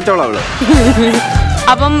അടിച്ചിടാൻ ശ്രമിച്ചോളാം അവള്.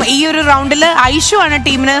 അപ്പം ഈ ഒരു റൗണ്ടിൽ ഐഷു ആണ്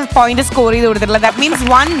ടീമിന് പോയിന്റ് സ്കോർ ചെയ്ത് കൊടുത്തിട്ടുള്ളത്. ദാറ്റ് മീൻസ്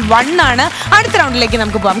 1-1 ആണ്. അടുത്ത റൗണ്ടിലേക്ക്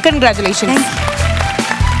നമുക്ക് പോവാം. കൺഗ്രാറ്റുലേഷൻസ്.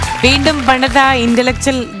 വീണ്ടും പണ്ടത്തെ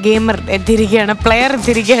ഇന്റലക്ച്വൽ ഗെയിമർ എത്തിയിരിക്കുകയാണ്, പ്ലെയർ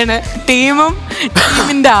എത്തിയിരിക്കുകയാണ്. ടീമും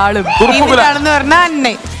ടീമിന്റെ ആളും ആണെന്ന് പറഞ്ഞാൽ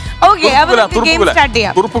അന്നെ. ഓക്കെ, അപ്പൊ ഗെയിം സ്റ്റാർട്ട്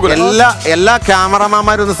ചെയ്യാം. എല്ലാ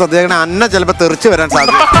ക്യാമറമാന്മാരും ഒന്ന് ശ്രദ്ധിക്കണം. അന്ന ചിലപ്പോ തെറിച്ചു വരാൻ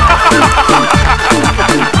സാധ്യത.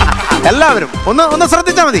 എല്ലാവരും ഒന്ന്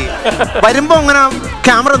ശ്രദ്ധിച്ചാൽ മതി. വരുമ്പോ അങ്ങനെ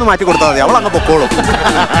ക്യാമറ ഒന്ന് മാറ്റി കൊടുത്താൽ മതി, അവൾ അങ്ങ് പൊക്കോളും.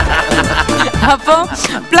 അപ്പൊ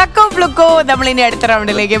പ്ലക്കോ നമ്മൾ ഇനി അടുത്ത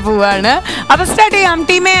റൗണ്ടിലേക്ക് പോവാണ്. അപ്പൊ സ്റ്റാർട്ട് ചെയ്യാം.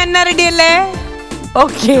 ടീമേ അന്ന റെഡി അല്ലേ?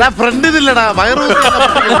 Okay.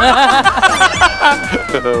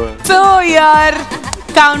 So your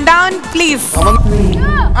countdown please.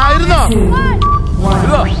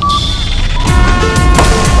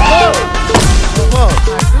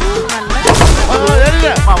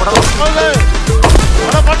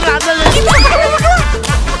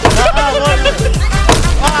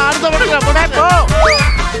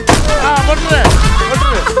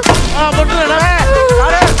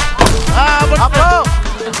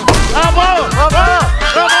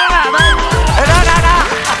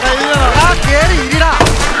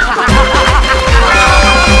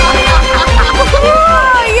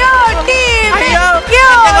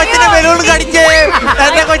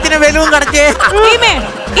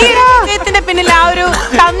 പിന്നിൽ ആ ഒരു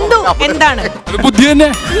തന്തു എന്താണ്? ബുദ്ധി തന്നെ.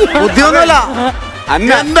 ബുദ്ധിയൊന്നുമല്ല.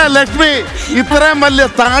 എന്താ ലക്ഷ്മി ഇത്രയും വലിയ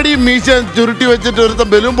താടിയും മീശ ചുരുട്ടി വെച്ചിട്ട് ഒരുത്തം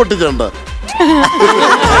ബലൂൺ പൊട്ടിച്ചിട്ടുണ്ട്.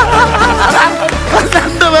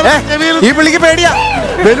 ഈ പുള്ളിക്ക് പേടിയാ,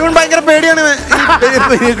 ബലൂൺ ഭയങ്കര പേടിയാണ്.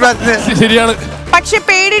 ശരിയാണ്. പക്ഷെ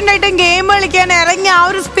പേടിയുണ്ടായിട്ടും ഗെയിം കളിക്കാൻ ഇറങ്ങിയ ആ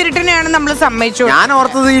ഒരു സ്പിരിറ്റിനെയാണ് നമ്മൾ സമ്മതിച്ചു. ഞാൻ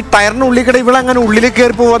ഓർത്തത് ഈ ടയറിന് ഉള്ളിൽ ഇവിടെ അങ്ങനെ ഉള്ളിലേക്ക്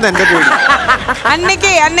കയറി പോവാന്ന് എന്റെ പേടി.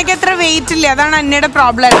 അന്നയ്ക്ക് അത്ര വെയിറ്റ് ഇല്ല, അതാണ് അന്നയുടെ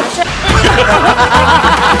പ്രോബ്ലം.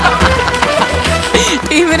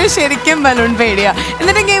 ഇവര് ശരിക്കും ബലൂൺ പേടിയാ.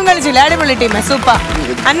 എന്നിട്ട് ഗെയിം കളിച്ചില്ല, അടിപൊളി ടീം, സൂപ്പർ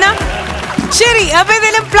അന്ന. ശരി, അപ്പൊ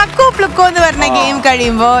ഇതിലും പ്ലക്കോ പ്ലക്കോ എന്ന് പറഞ്ഞ ഗെയിം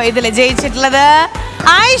കഴിയുമ്പോ ഇതില് ജയിച്ചിട്ടുള്ളത്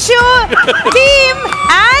ഐഷു ടീം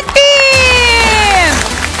ആൻഡ് ടീം.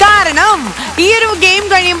 കാരണം ഈ ഒരു ഗെയിം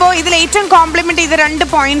കഴിയുമ്പോൾ ഇതിൽ ഏറ്റവും കോംപ്ലിമെന്റ് ചെയ്ത 2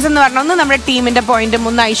 പോയിന്റ്സ് എന്ന് പറഞ്ഞാൽ ഒന്ന് നമ്മുടെ ടീമിന്റെ പോയിന്റും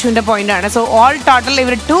ഒന്ന് ഐഷുവിന്റെ പോയിന്റ് ആണ്. സോ ഓൾ ടോട്ടൽ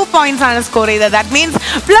ഇവർ 2 പോയിന്റ്സ് ആണ് സ്കോർ ചെയ്തത്. ദാറ്റ് മീൻസ്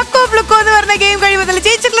പ്ലക്കോ പ്ലക്കോ എന്ന് പറഞ്ഞ ഗെയിം കഴിയുമ്പോൾ ഇതിൽ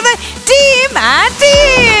ജയിച്ചിട്ടുള്ളത് ടീം ആൻഡ്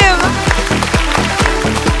ടീം.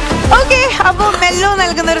 ഓക്കെ, അപ്പോൾ മെല്ലോ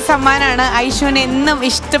നൽകുന്ന ഒരു സമ്മാനമാണ്, ഐശ്വര്യ എന്നും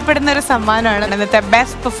ഇഷ്ടപ്പെടുന്ന ഒരു സമ്മാനമാണ്. ഇന്നത്തെ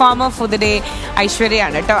best performer for the day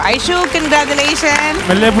ഐശ്വര്യയാണ് കേട്ടോ. Aishu, congratulation.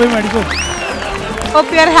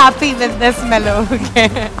 Hope you are happy with this mellow.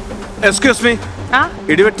 Excuse me,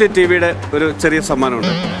 ഇടിവെട്ട് ടിവിയുടെ ഒരു ചെറിയ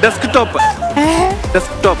സമ്മാനമുണ്ട്. ഡെസ്ക്ടോപ്പ്.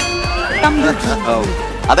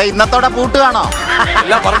 അതെ, ഇന്നത്തോടെ പൂട്ടുകയാണോ?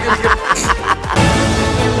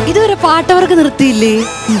 ഇതൊരു പാട്ടവർക്ക് നിർത്തിയില്ലേ?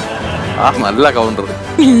 നല്ല കൗണ്ടർ,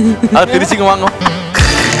 അത് തിരിച്ചു വാങ്ങോ.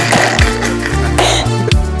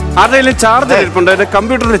 ആരുടെയും ചാർജർ ഇരിപ്പുണ്ട്, എന്റെ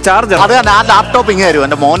കമ്പ്യൂട്ടറിന്റെ ചാർജർ. അത് തന്നെ, ആ ലാപ്ടോപ്പ് ഇങ്ങനെ വരും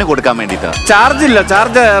എന്റെ മോന് കൊടുക്കാൻ വേണ്ടിട്ട്. ചാർജ് ഇല്ല,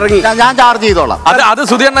 ചാർജ് ഇറങ്ങി. ഞാൻ ചാർജ് ചെയ്തോളാം. അത്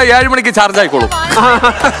സുധിയണ്ണ 7 മണിക്ക് ചാർജ് ആയിക്കോളും.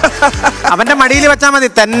 അവന്റെ മടിയിൽ വെച്ചാൽ മതി,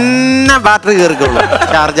 തന്നെ ബാറ്ററി കയറിക്കോളൂ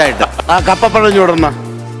ചാർജ് ആയിട്ട്. ആ കപ്പപ്പഴം ചൂടണ.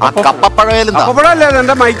 കപ്പപ്പഴമല്ലേ,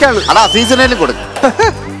 എന്റെ മൈക്കാണ്. അതാ സീസണിൽ കൊടുക്കും.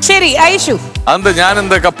 ശരി ഐഷു, അത് ഞാൻ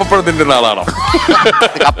എന്താ കപ്പപ്പഴം തിന്നുന്ന ആളാണോ?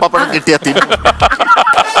 കപ്പപ്പഴം കിട്ടിയ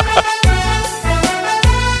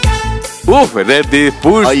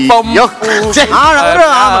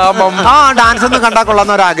ഡാൻസ് ഒന്ന് കണ്ടാ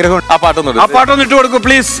കൊള്ളാന്ന ഒരു ആഗ്രഹം. ആ പാട്ടൊന്ന് ഇട്ട് കൊടുക്കൂ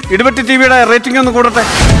പ്ലീസ്. ഇടിവെട്ട് ടിവിയുടെ റേറ്റിംഗ് ഒന്ന് കൂടട്ടെ.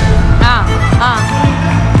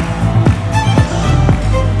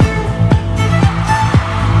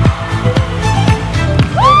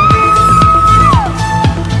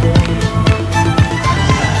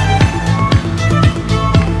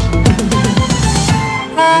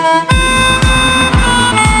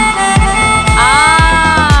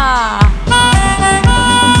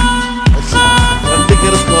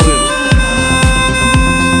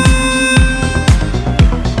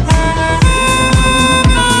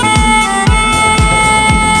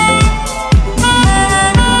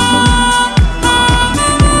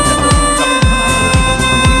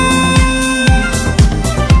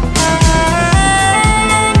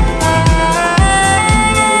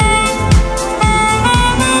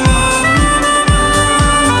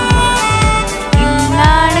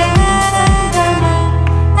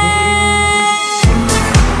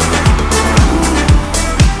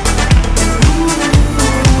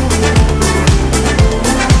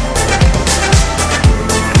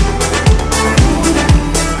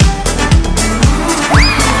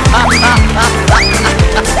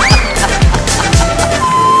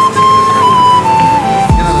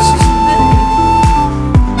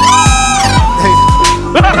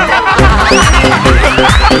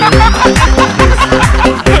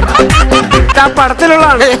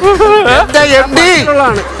 പടത്തിലുള്ളതാണ്.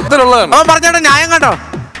 അവൻ പറഞ്ഞ ന്യായം കണ്ടോ,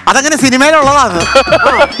 അതങ്ങനെ സിനിമയിലുള്ളതാണ്.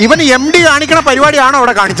 ഇവന് MD കാണിക്കണ പരിപാടിയാണോ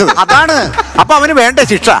അവിടെ കാണിച്ചത്? അതാണ്. അപ്പൊ അവന് വേണ്ട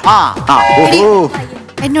ശിക്ഷ.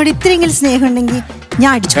 എന്നോട് ഇത്രയെങ്കിലും സ്നേഹം ഉണ്ടെങ്കിൽ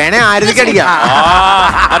ഞാൻ അടിച്ചു. വേണേ ആരതിക്ക് അടിക്കാം,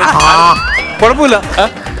 കുഴപ്പമില്ല.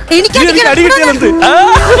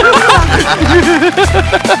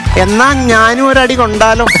 എന്നാ ഞാനും ഒരടി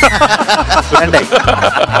കൊണ്ടാലോ? വേണ്ടേ?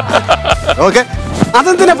 ഓക്കെ,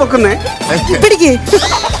 അതെന്തിനാ പൊക്കുന്നേ? പിടിക്ക്.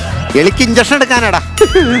 എലിക്ക് ഇഞ്ചക്ഷൻ എടുക്കാനാടാ.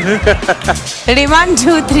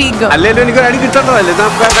 അല്ലേലും എനിക്കൊരു അടി കിട്ടേണ്ടതല്ലേ.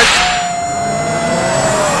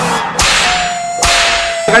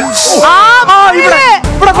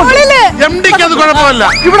 അത് കുഴപ്പമില്ല.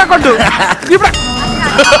 ഇവിടെ കൊണ്ടു.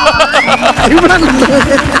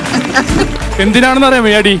 എന്തിനാണെന്ന് അറിയാം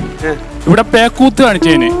അടി? ഇവിടെ പേക്കൂത്ത്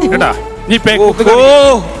കാണിച്ചേനെ കേട്ടാ. നീ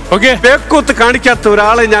പേക്കൂത്ത് കാണിക്കാത്ത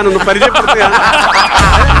ഒരാളെ ഞാനൊന്ന് പരിചയപ്പെടുത്തുകയാണ്.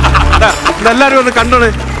 എല്ലാരും ഒന്ന് കണ്ടോണേ,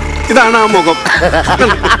 ഇതാണ് ആ മുഖം.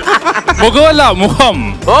 മുഖമല്ല, മുഖം.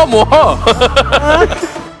 ഓ മുഖം.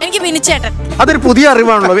 എനിക്ക് മിനിച്ചേട്ടൻ. അതൊരു പുതിയ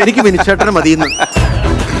അറിവാണല്ലോ. എനിക്ക് മിനിച്ചേട്ടന് മതിയെന്ന്.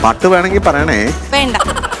 പാട്ട് വേണമെങ്കിൽ പറയണേ. വേണ്ട,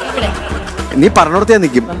 നീ പറഞ്ഞോടത്തേ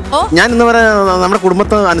നിൽക്കും. ഞാൻ ഇന്ന് വരെ നമ്മുടെ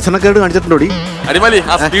കുടുംബത്തെ അനുസരണക്കേട് കാണിച്ചിട്ടുണ്ടോടി? അടിമാലി,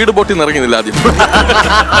 ആ സ്പീഡ് ബോട്ടിൽ നിന്ന് ഇറങ്ങുന്നില്ല ആദ്യം.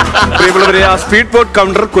 പ്രിയമുള്ളവരെ, ആ സ്പീഡ് ബോട്ട്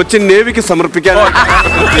കൗണ്ടർ കൊച്ചിൻ നേവിക്ക് സമർപ്പിക്കാൻ.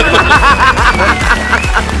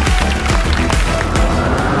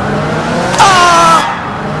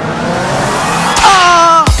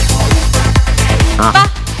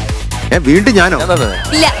 വീണ്ടും ഞാനോ?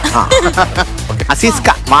 ഇല്ല. അസീസ്ക,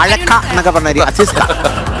 വാഴക്ക എന്നൊക്കെ പറഞ്ഞ അസീസ്ക.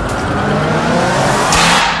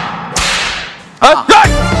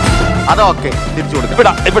 അതൊക്കെ തിരിച്ചു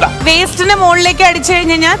കൊടുക്കാം. വേസ്റ്റിന്റെ മുകളിലേക്ക് അടിച്ചു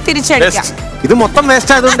കഴിഞ്ഞാൽ തിരിച്ചടിക്കാം. ഇത് മൊത്തം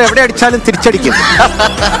വേസ്റ്റ് ആയതുകൊണ്ട് എവിടെ അടിച്ചാലും തിരിച്ചടിക്കും.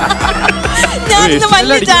 ഞാൻ ഇന്ന്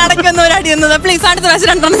വലിയ ചാടക്കൊന്ന ഒരു അടി വന്നത്. പ്ലീസ് അടുത്ത പ്രാവശ്യം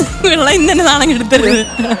രണ്ടെണ്ണം വെള്ളം ഇന്നെ നാണം എടുത്തരുത്.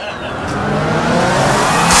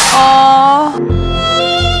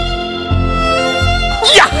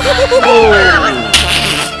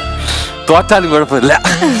 തോറ്റാലും കുഴപ്പമില്ല.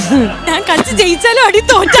 ഞാൻ കളിച്ച് ജയിച്ചാലും അടി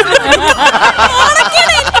തോറ്റാലും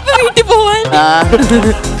വീട്ടിൽ പോവാൻ.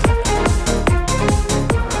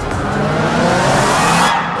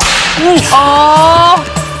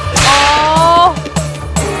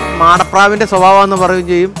 മാടപ്രാവിന്റെ സ്വഭാവം എന്ന് പറയുകയും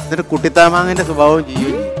ചെയ്യും, എന്നിട്ട് കുട്ടിത്താമാങ്ങിന്റെ സ്വഭാവം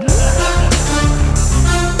ചെയ്യും.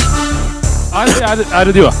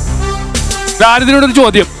 ആരതിനോടൊരു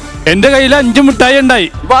ചോദ്യം. എന്റെ കയ്യിൽ 5 മിഠായി ഉണ്ടായി.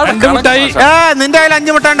 2 മിഠായി നിന്റെ കയ്യിൽ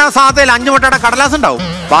 5 മുട്ട ഉണ്ടാവും. സാധയിൽ 5 മുട്ടയുടെ കടലാസ് ഉണ്ടാവും.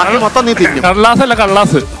 ബാക്കി മൊത്തം നീ തിന്നും. കടലാസല്ല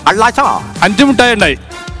കടലാസ്. 5 മിഠായി ഉണ്ടായി.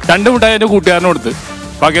 2 മിഠായി എന്റെ കൂട്ടുകാരന് കൊടുത്ത്.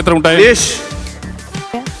 ബാക്കി എത്ര മിഠായി?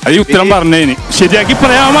 അത് ഉത്തരം പറഞ്ഞേന് ശരിയാക്കി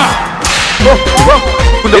പറയാമാ.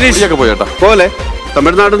 പോലെ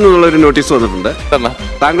തമിഴ്നാട്ടിൽ നിന്നുള്ള ഒരു നോട്ടീസ് വന്നിട്ടുണ്ട്.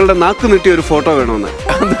 താങ്കളുടെ നാക്ക് നീട്ടിയ ഒരു ഫോട്ടോ വേണമെന്ന്.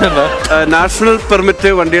 നാഷണൽ പെർമിറ്റ്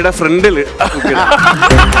വണ്ടിയുടെ ഫ്രണ്ടിൽ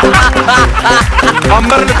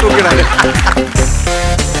ബമ്പറിൽ തൂക്കിടാൻ.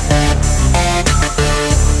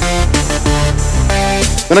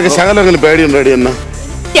 നിനക്ക് ശകലം പേടിയുണ്ട് റെഡി എന്നാ?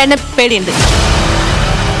 എന്നെ പേടിയുണ്ട്.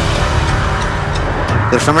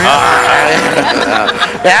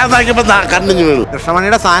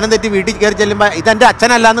 കൃഷ്ണമണിയുടെ സാധനം തെറ്റി വീട്ടിൽ കയറി ചെല്ലുമ്പോ ഇതെന്റെ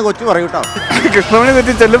അച്ഛനല്ലാന്ന് കൊച്ചു പറയൂ കേട്ടോ. കൃഷ്ണമണി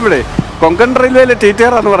തെറ്റി ചെല്ലുമ്പോഴേ കൊങ്കൺ റെയിൽവേയിലെ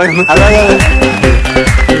ടീച്ചറാന്ന് പറയുന്നത്.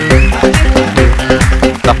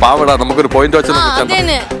 പാവടാ, നമുക്കൊരു പോയിന്റ് വെച്ചാൽ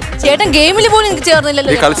ചേട്ടൻ ഗെയിമിൽ പോലും എനിക്ക്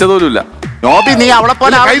ചേർന്നില്ലല്ലോ. കളിച്ചതുപോലുമില്ല. നോബി നീ അവളെ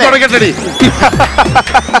പോലെ കൈ തുടക്കട്ടെടി.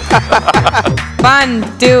 1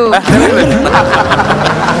 2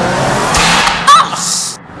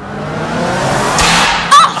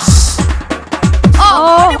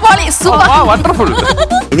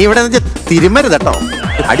 ഇനി ഇവിടെ തിരുമരുത് കേട്ടോ.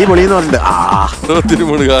 അടിപൊളി എന്ന് പറഞ്ഞിട്ട്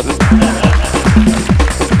തിരുമുടുകാരൻ.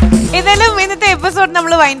 ഏതായാലും ഇന്നത്തെ എപ്പിസോഡ്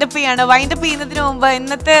നമ്മൾ വൈൻഡപ്പ് ചെയ്യാണ്. വൈൻഡപ്പ് ചെയ്യുന്നതിന് മുമ്പ്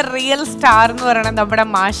ഇന്നത്തെ റിയൽ സ്റ്റാർ എന്ന് പറയുന്നത് നമ്മുടെ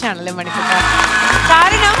മാഷാണല്ലേ മണിക്കൂർ.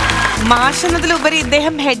 കാരണം മാഷ് എന്നതിലുപരി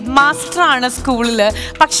ഇദ്ദേഹം ഹെഡ് മാസ്റ്റർ ആണ് സ്കൂളില്.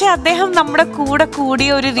 പക്ഷെ അദ്ദേഹം നമ്മുടെ കൂടെ കൂടിയ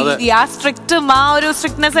ഒരു രീതി, ആ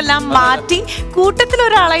സ്ട്രിക്ട്നെസ് എല്ലാം മാറ്റി കൂട്ടത്തിൽ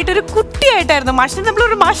ഒരാളായിട്ട് ഒരു കുട്ടിയായിട്ടായിരുന്നു മാഷിന്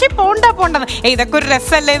നമ്മളൊരു മാഷെ പോണ്ടെന്ന് ഇതൊക്കെ ഒരു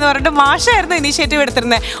രസമല്ലേ എന്ന് പറഞ്ഞിട്ട് മാഷായിരുന്നു ഇനിഷ്യേറ്റീവ്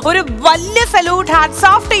എടുത്തിരുന്നത്. ഒരു വലിയ salute, hats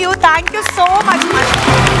of to you. Thank you so much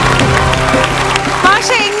മാഷ.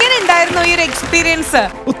 എങ്ങനെ ഉണ്ടായിരുന്നു ഈ ഒരു എക്സ്പീരിയൻസ്?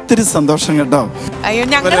 ഒത്തിരി സന്തോഷം കേട്ടോ. അയ്യോ,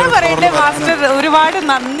 ഞങ്ങൾ പറയട്ടെ മാസ്റ്റർ, ഒരുപാട്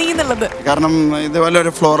നന്ദി എന്നുള്ളത്. കാരണം ഇതുപോലെ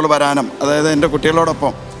ഒരു ഫ്ലോറിൽ വരാനും, അതായത് എൻ്റെ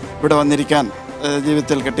കുട്ടികളോടൊപ്പം ഇവിടെ വന്നിരിക്കാൻ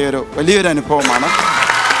ജീവിതത്തിൽ കിട്ടിയ ഒരു വലിയൊരു അനുഭവമാണ്.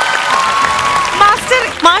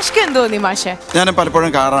 മാഷ്ക്ക് എന്ത് തോന്നി മാഷെ? ഞാൻ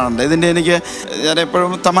പലപ്പോഴും കാണാറുണ്ട് ഇതിൻ്റെ. ഞാൻ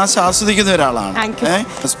എപ്പോഴും തമാശ ആസ്വദിക്കുന്ന ഒരാളാണ്.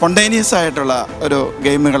 സ്പോണ്ടേനിയസ് ആയിട്ടുള്ള ഒരു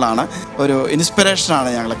ഗെയിമുകളാണ്, ഒരു ഇൻസ്പിറേഷനാണ്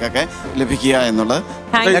ഞങ്ങൾക്കൊക്കെ ലഭിക്കുക എന്നുള്ളത്.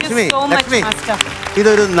 ലക്ഷ്മി,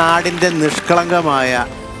 ഇതൊരു നാടിന്റെ നിഷ്കളങ്കമായ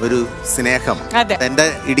ഒരു സ്നേഹം. എന്റെ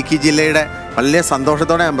ഇടുക്കി ജില്ലയുടെ വലിയ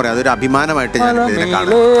സന്തോഷത്തോടെ ഞാൻ പറയാം, അതൊരു അഭിമാനമായിട്ട് ഞാൻ ഇതിനെ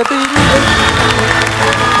കാണും.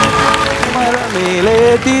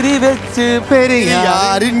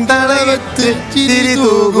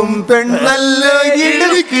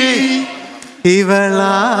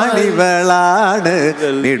 ഇവളാണ്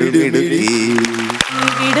നെടുമിടുക്കി.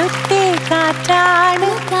 ഇവിടുത്തെ കാറ്റാണ്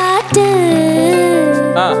കാറ്റ്,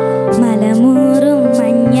 മലമൂറും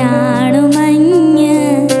മഞ്ഞാണു മഞ്ഞ്,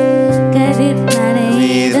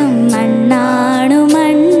 കവിർന്നേതും മണ്ണാണു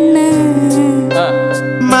മണ്ണ്,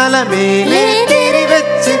 മലമേലെ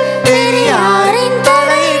തിരിവെച്ച് പെരിയാറിൻ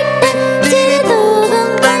തളയിട്ട് ചിരിതൂകും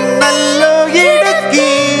കണ്ണല്ലോ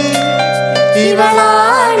ഇടുക്കി.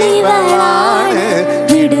 ഇവളാണ്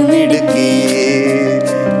മിടുമിടുക്കി.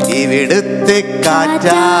 ഇവിടുത്തെ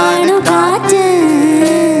കാറ്റാണ് കാറ്റ്,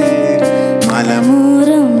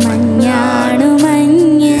 മലമൂറും മഞ്ഞാണു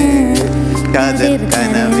മഞ്ഞ്,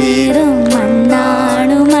 കതിർക്കനവീറും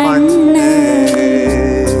മണ്ണാണു മണ്ണ്.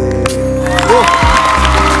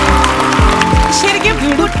 ശരിക്കും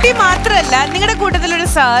കുട്ടി മാത്രല്ല, നിങ്ങളുടെ കൂട്ടത്തിൽ ഒരു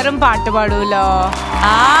സാറും പാട്ട് പാടൂലോ.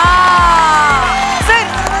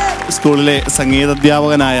 സ്കൂളിലെ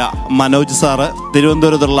സംഗീതാധ്യാപകനായ മനോജ് സാറ്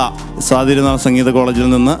തിരുവനന്തപുരത്തുള്ള സ്വാതിരുനാൾ സംഗീത കോളേജിൽ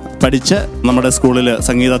നിന്ന് പഠിച്ച് നമ്മുടെ സ്കൂളിൽ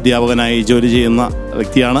സംഗീതാധ്യാപകനായി ജോലി ചെയ്യുന്ന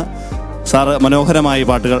വ്യക്തിയാണ്. സാറ് മനോഹരമായി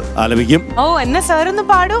പാട്ടുകൾ ആലപിക്കും. ഓ, എന്നാ സാറൊന്ന്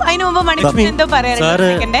പാടൂ. അതിന് മുമ്പ് മണിക്കൂർ എന്തോ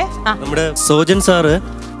പറയാറുണ്ട്. നമ്മുടെ സോജൻ സാറ്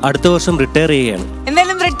അടുത്ത വർഷം റിട്ടയർ ചെയ്യുകയാണ്.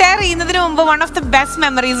 എന്തായാലും റിട്ടയർ ചെയ്യുന്നതിന് മുമ്പ് വൺ ഓഫ് ദി ബെസ്റ്റ്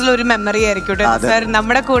മെമ്മറീസിൽ ഒരു മെമ്മറി ആയിരിക്കും സാർ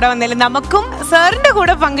നമ്മുടെ കൂടെ വന്നാലും നമുക്കും സാറിന്റെ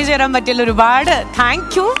കൂടെ പങ്കുചേരാൻ പറ്റിയ ഒരുപാട്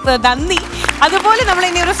താങ്ക് യു, നന്ദി. അതുപോലെ നമ്മൾ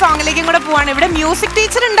ഇനി ഒരു സോങ്ങിലേക്കും കൂടെ പോവാണ്. ഇവിടെ മ്യൂസിക്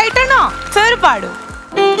ടീച്ചർ ഉണ്ടായിട്ടാണോ? സാർ പാടൂ.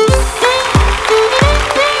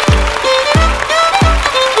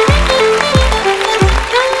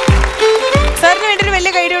 സാറിന് വേണ്ടി ഒരു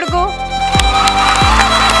വലിയ കൈഡി കൊടുക്കൂ.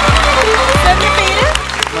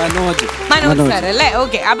 മനോജ് സാർ അല്ലേ?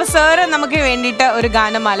 ഓക്കെ, അപ്പൊ സാറ് നമുക്ക് വേണ്ടിയിട്ട് ഒരു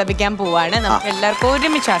ഗാനം ആലപിക്കാൻ പോവാണ്. നമുക്ക് എല്ലാവർക്കും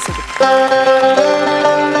ഒരുമിച്ച് ആസ്വദിക്കാം.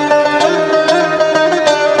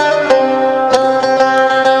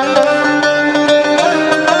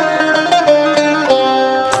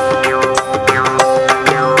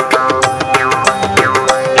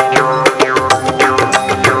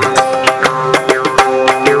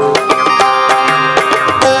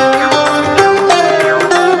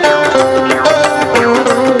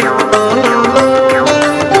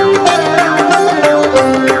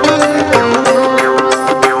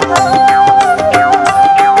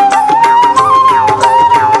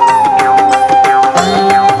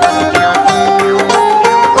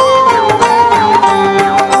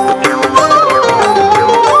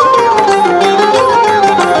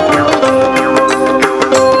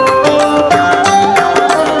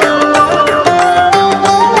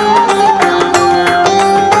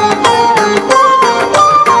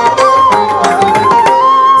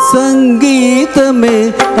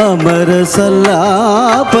 अमर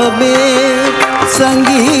सल्लाप में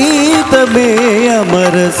संगीत में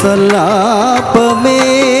अमर सल्लाप में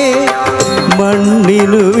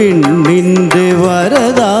मण्णिनु विण्णिന്റെ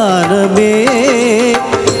വരദാനമേ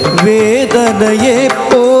വേദനയെ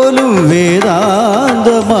പോലും വേദാന്തമാക്കുന്ന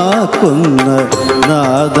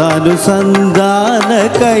നാദാനുസന്ധാന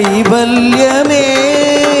കൈവല്യമേ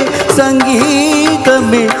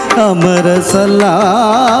സംഗീതമേ अमर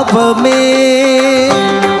सल्लाप में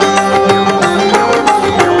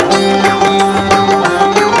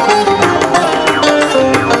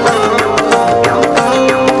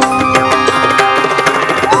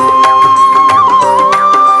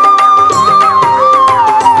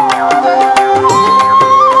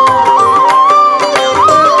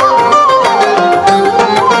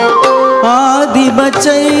आदिम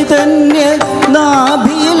चैतन्य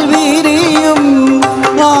नाभिയിൽ വീരിയും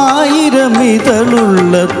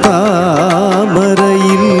ആയിരമിതളുള്ള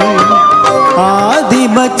താമരയിൽ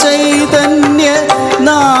ആദിമ ചൈതന്യ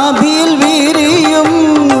നാഭിയിൽ വീരിയും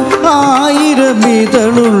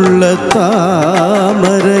ആയിരമിതളുള്ള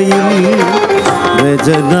താമരയിൽ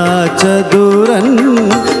രചനാ ചതുരൻ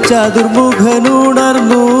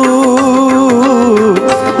ചതുർമുഖനുണർന്നു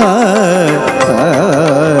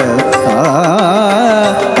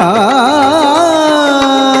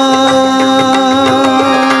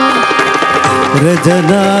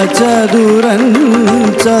രചനാ ചതുരൻ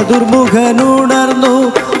ചതുർമുഖനുണർന്നു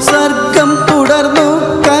സർഗം തുടർന്നു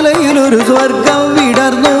കലയിലൊരു സ്വർഗം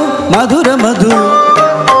വിടർന്നു മധുര മധു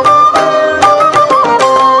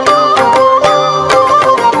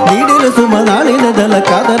നീടില സുമനാളിന ദല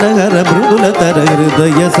കാതലഹര മൃദുല തര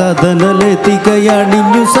ഹൃദയ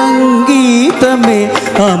സദനലെത്തികയണിഞ്ഞു സംഗീതമേ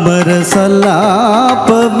അമര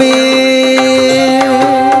സല്ലാപമേ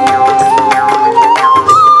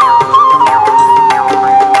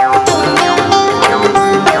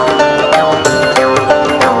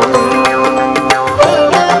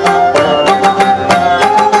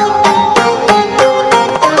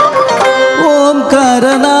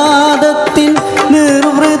ഓംകാരനാദത്തിൻ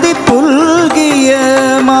നിർവൃതി പുൽകിയ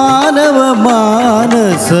മാനവ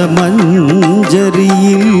മാനസമഞ്ജരിയിൽ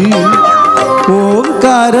ഓംകാരനാദത്തിൻ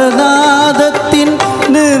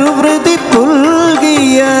നിർവൃതി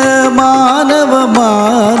പുൽകിയ മാനവ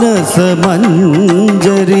മാനസമഞ്ജരിയിൽ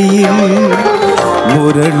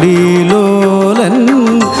മുരളീലോലൻ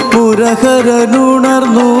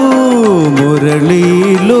മുരഹരനുണർന്നു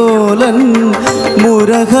മുരളീലോലൻ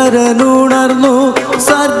മുരഹരനുണർന്നു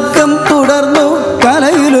സർഗം തുടർന്നു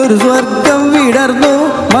കലയിലൊരു സ്വർഗം വിടർന്നു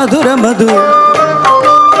മധുര മധു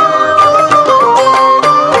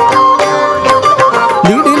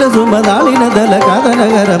നീടില സുമനാളിന ദല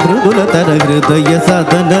കാതനകര മൃദുല തര ഹൃദയ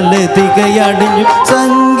സദനലെത്തികയണിഞ്ഞു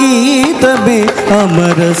സംഗീതമേ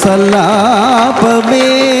അമര സല്ലാപമേ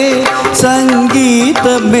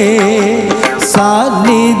സംഗീതമേ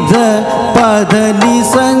സാന്നിധ്യ പദനി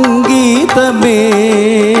സംഗീതമേ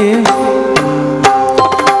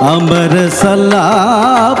अमर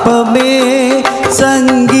सल्लाप में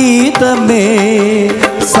संगीत में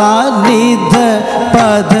सानिध्य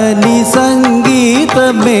पधनि संगीत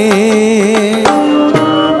में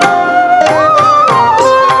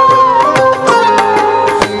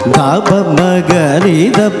दाप मगरी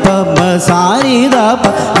दप मसारी दाप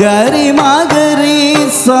गरी मगरी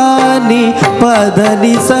सानी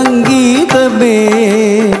पधनि संगीत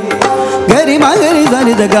में गरी मगरी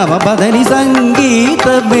सानी द गम पधनि संगीत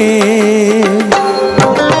में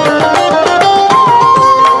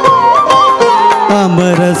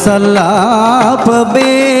अमर सल्लाप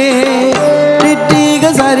में टिट्टी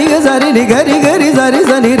ग सारी नि गरी गरी सारी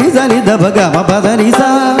सनी रि सनी द ग म प ध नि सा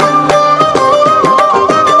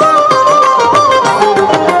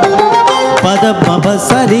पद म प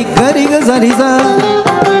सरी गरी ग सनी सा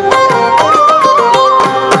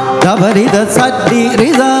द भ रि द सा नि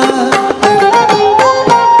रि सा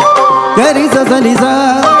गरी सा सनी सा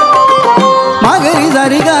मा गरी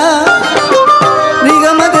सारी गा रि ग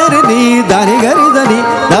म ग रि नि दा नि ग रि सा नि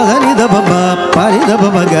दा सा नि द प म प रि द प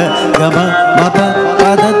म ग ग म म प प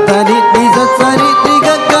द द नि नि सा सा नि रि ग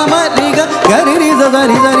ग म रि ग ग रि रि सा सा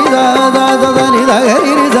नि दा दा दा दा नि दा ग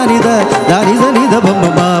रि रि सा नि दा दा रि सा नि द प म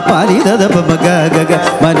म प रि द द प म ग ग ग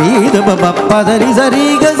म नि द प म प द रि सा रि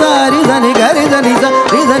ग सा रि सा नि ग रि सा नि सा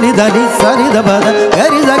रि सा नि दा नि सा नि द प द ग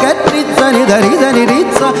रि सा ग रि सा नि दा रि सा नि रि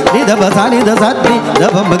सा नि द प सा नि द सा नि द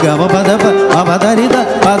प म ग म प द प म प द रि द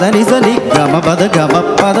प द नि सा नि ग म प द ग म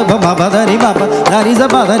प द प म प द रि म प द रि सा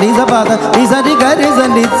प द नि सा प द रि सा नि ग रि सा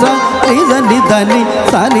नि सा रि सा नि द नि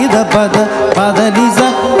सा नि द प द नि सा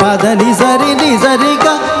प द नि सा रि ग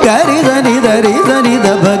ग रि सा नि द रि सा नि द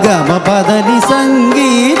प ग म प द नि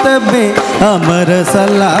संगीत में अमर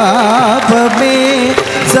सलाप में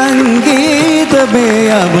संगीत में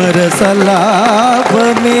अमर सलाप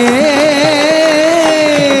में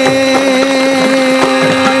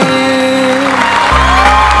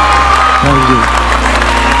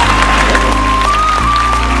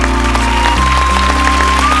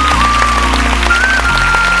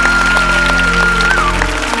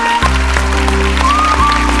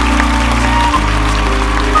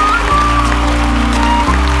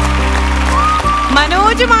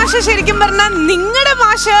മനോജ് മാഷ് ശരിക്കും പറഞ്ഞാൽ നിങ്ങളുടെ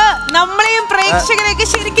മാഷ് നമ്മളെയും പ്രേക്ഷകരെയൊക്കെ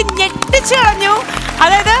ശരിക്കും ഞെട്ടിച്ചു കളഞ്ഞു.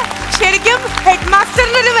 അതായത് ശരിക്കും ഹെഡ്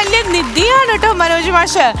മാസ്റ്ററിന്റെ ഒരു വലിയ നിധിയാണ് കേട്ടോ മനോജ്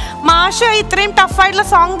മാഷ്. മാഷ് ഇത്രയും ടഫായിട്ടുള്ള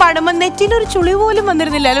സോങ് പാടുമ്പോൾ നെറ്റിനൊരു ചുളി പോലും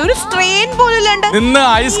വന്നിരുന്നില്ല, ഒരു സ്ട്രെയിൻ പോലും ഇല്ലാണ്ട് നിന്ന്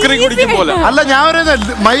ഐസ്ക്രീം കുടിക്കും പോലെ. അല്ല ഞാൻ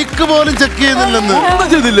മൈക്ക് പോലും ചെക്ക് ചെയ്യുന്നില്ലെന്ന്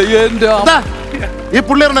ഈ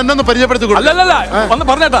പുള്ളിയാണ് എന്നെ ഒന്ന് പരിചയപ്പെടുത്തി കൊടുത്തു. അല്ലല്ല ഒന്ന്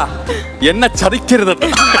പറഞ്ഞേട്ടാ, എന്നെ ചതിക്കരുത്.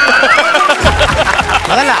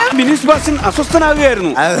 അതല്ല ബിനീഷ് ബാസിൻ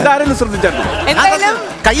അസ്വസ്ഥനാകുകയായിരുന്നു. ആരെങ്കിലും ശ്രദ്ധിച്ചായിരുന്നു? എന്തായാലും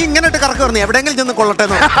കൈ ഇങ്ങനെ കറക്കി പറഞ്ഞു എവിടെയെങ്കിലും ചെന്ന് കൊള്ളട്ടെ.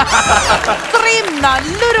 അത്രയും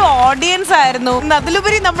നല്ലൊരു ഓഡിയൻസ് ആയിരുന്നു.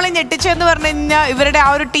 അതിലുപരി നമ്മളെ ഞെട്ടിച്ചെന്ന് പറഞ്ഞു കഴിഞ്ഞാൽ ഇവരുടെ ആ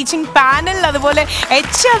ഒരു ടീച്ചിങ് പാനൽ, അതുപോലെ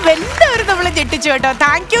എല്ലാവരും നമ്മളെ ഞെട്ടിച്ചു കേട്ടോ.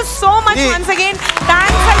 Thank you so much once again.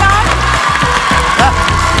 Thanks a lot.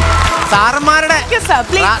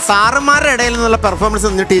 സാറന്മാരുടെ ഇടയിൽ നിന്നുള്ള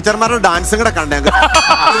പെർഫോമൻസ് ടീച്ചർമാരുടെ ഡാൻസും കൂടെ കണ്ടേ.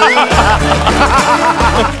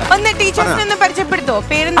 ഒന്ന് ടീച്ചേഴ്സിനെ പരിചയപ്പെടുത്തോ?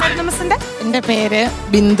 പേരെന്തായിരുന്നു മിസ്സിന്റെ? എന്റെ പേര്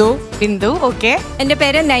ബിന്ദു. ബിന്ദു, ഓക്കെ. എന്റെ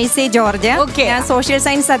പേര് നൈസി ജോർജ്. ഞാൻ സോഷ്യൽ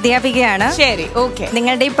സയൻസ് അധ്യാപികയാണ്. ശരി, ഓക്കെ.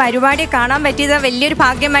 നിങ്ങളുടെ ഈ പരിപാടി കാണാൻ പറ്റിയത് വലിയൊരു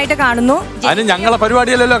ഭാഗ്യമായിട്ട് കാണുന്നു. അതിന് ഞങ്ങളെ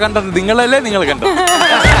പരിപാടിയല്ലല്ലോ കണ്ടത്, നിങ്ങളല്ലേ നിങ്ങൾ കണ്ടത്.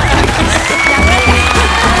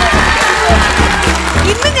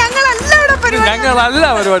 ഇന്ന് ഞങ്ങളല്ല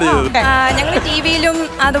പരിപാടി. ഞങ്ങൾ ടിവിയിലും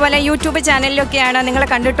അതുപോലെ യൂട്യൂബ് ചാനലിലൊക്കെയാണ് നിങ്ങളെ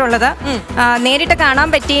കണ്ടിട്ടുള്ളത്. നേരിട്ട് കാണാൻ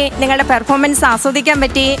പറ്റി, നിങ്ങളുടെ പെർഫോമൻസ് ആസ്വദിക്കാൻ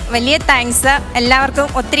പറ്റി. വലിയ താങ്ക്സ് എല്ലാവർക്കും.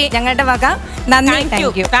 ഒത്തിരി ഞങ്ങളുടെ വക നന്ദി.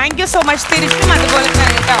 Thank you so much. തിരിച്ചും അതുപോലെ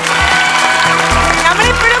തന്നെ കേട്ടോ.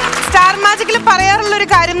 നമ്മളിപ്പോഴും സ്റ്റാർ മാജിക്കിൽ പറയാറുള്ള ഒരു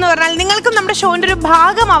കാര്യം എന്ന് പറഞ്ഞാൽ നിങ്ങൾക്കും നമ്മുടെ ഷോന്റെ ഒരു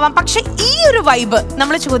ഭാഗമാവാം. പക്ഷെ ഈ ഒരു വൈബ്,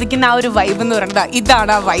 നമ്മൾ ചോദിക്കുന്ന ആ ഒരു വൈബ് എന്ന് പറയുന്നത്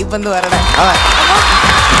ഇതാണ്. ആ വൈബ് എന്ന് പറയുന്നത്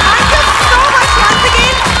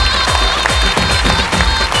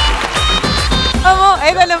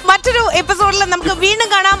മറ്റൊരു എപ്പിസോഡിൽ നമുക്ക് വീണ്ടും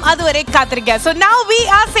കാണാം. അതുവരെ കാത്തിരിക്കാം. So now we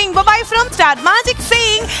are saying bye from star magic,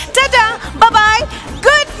 saying Tata, by,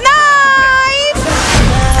 good night.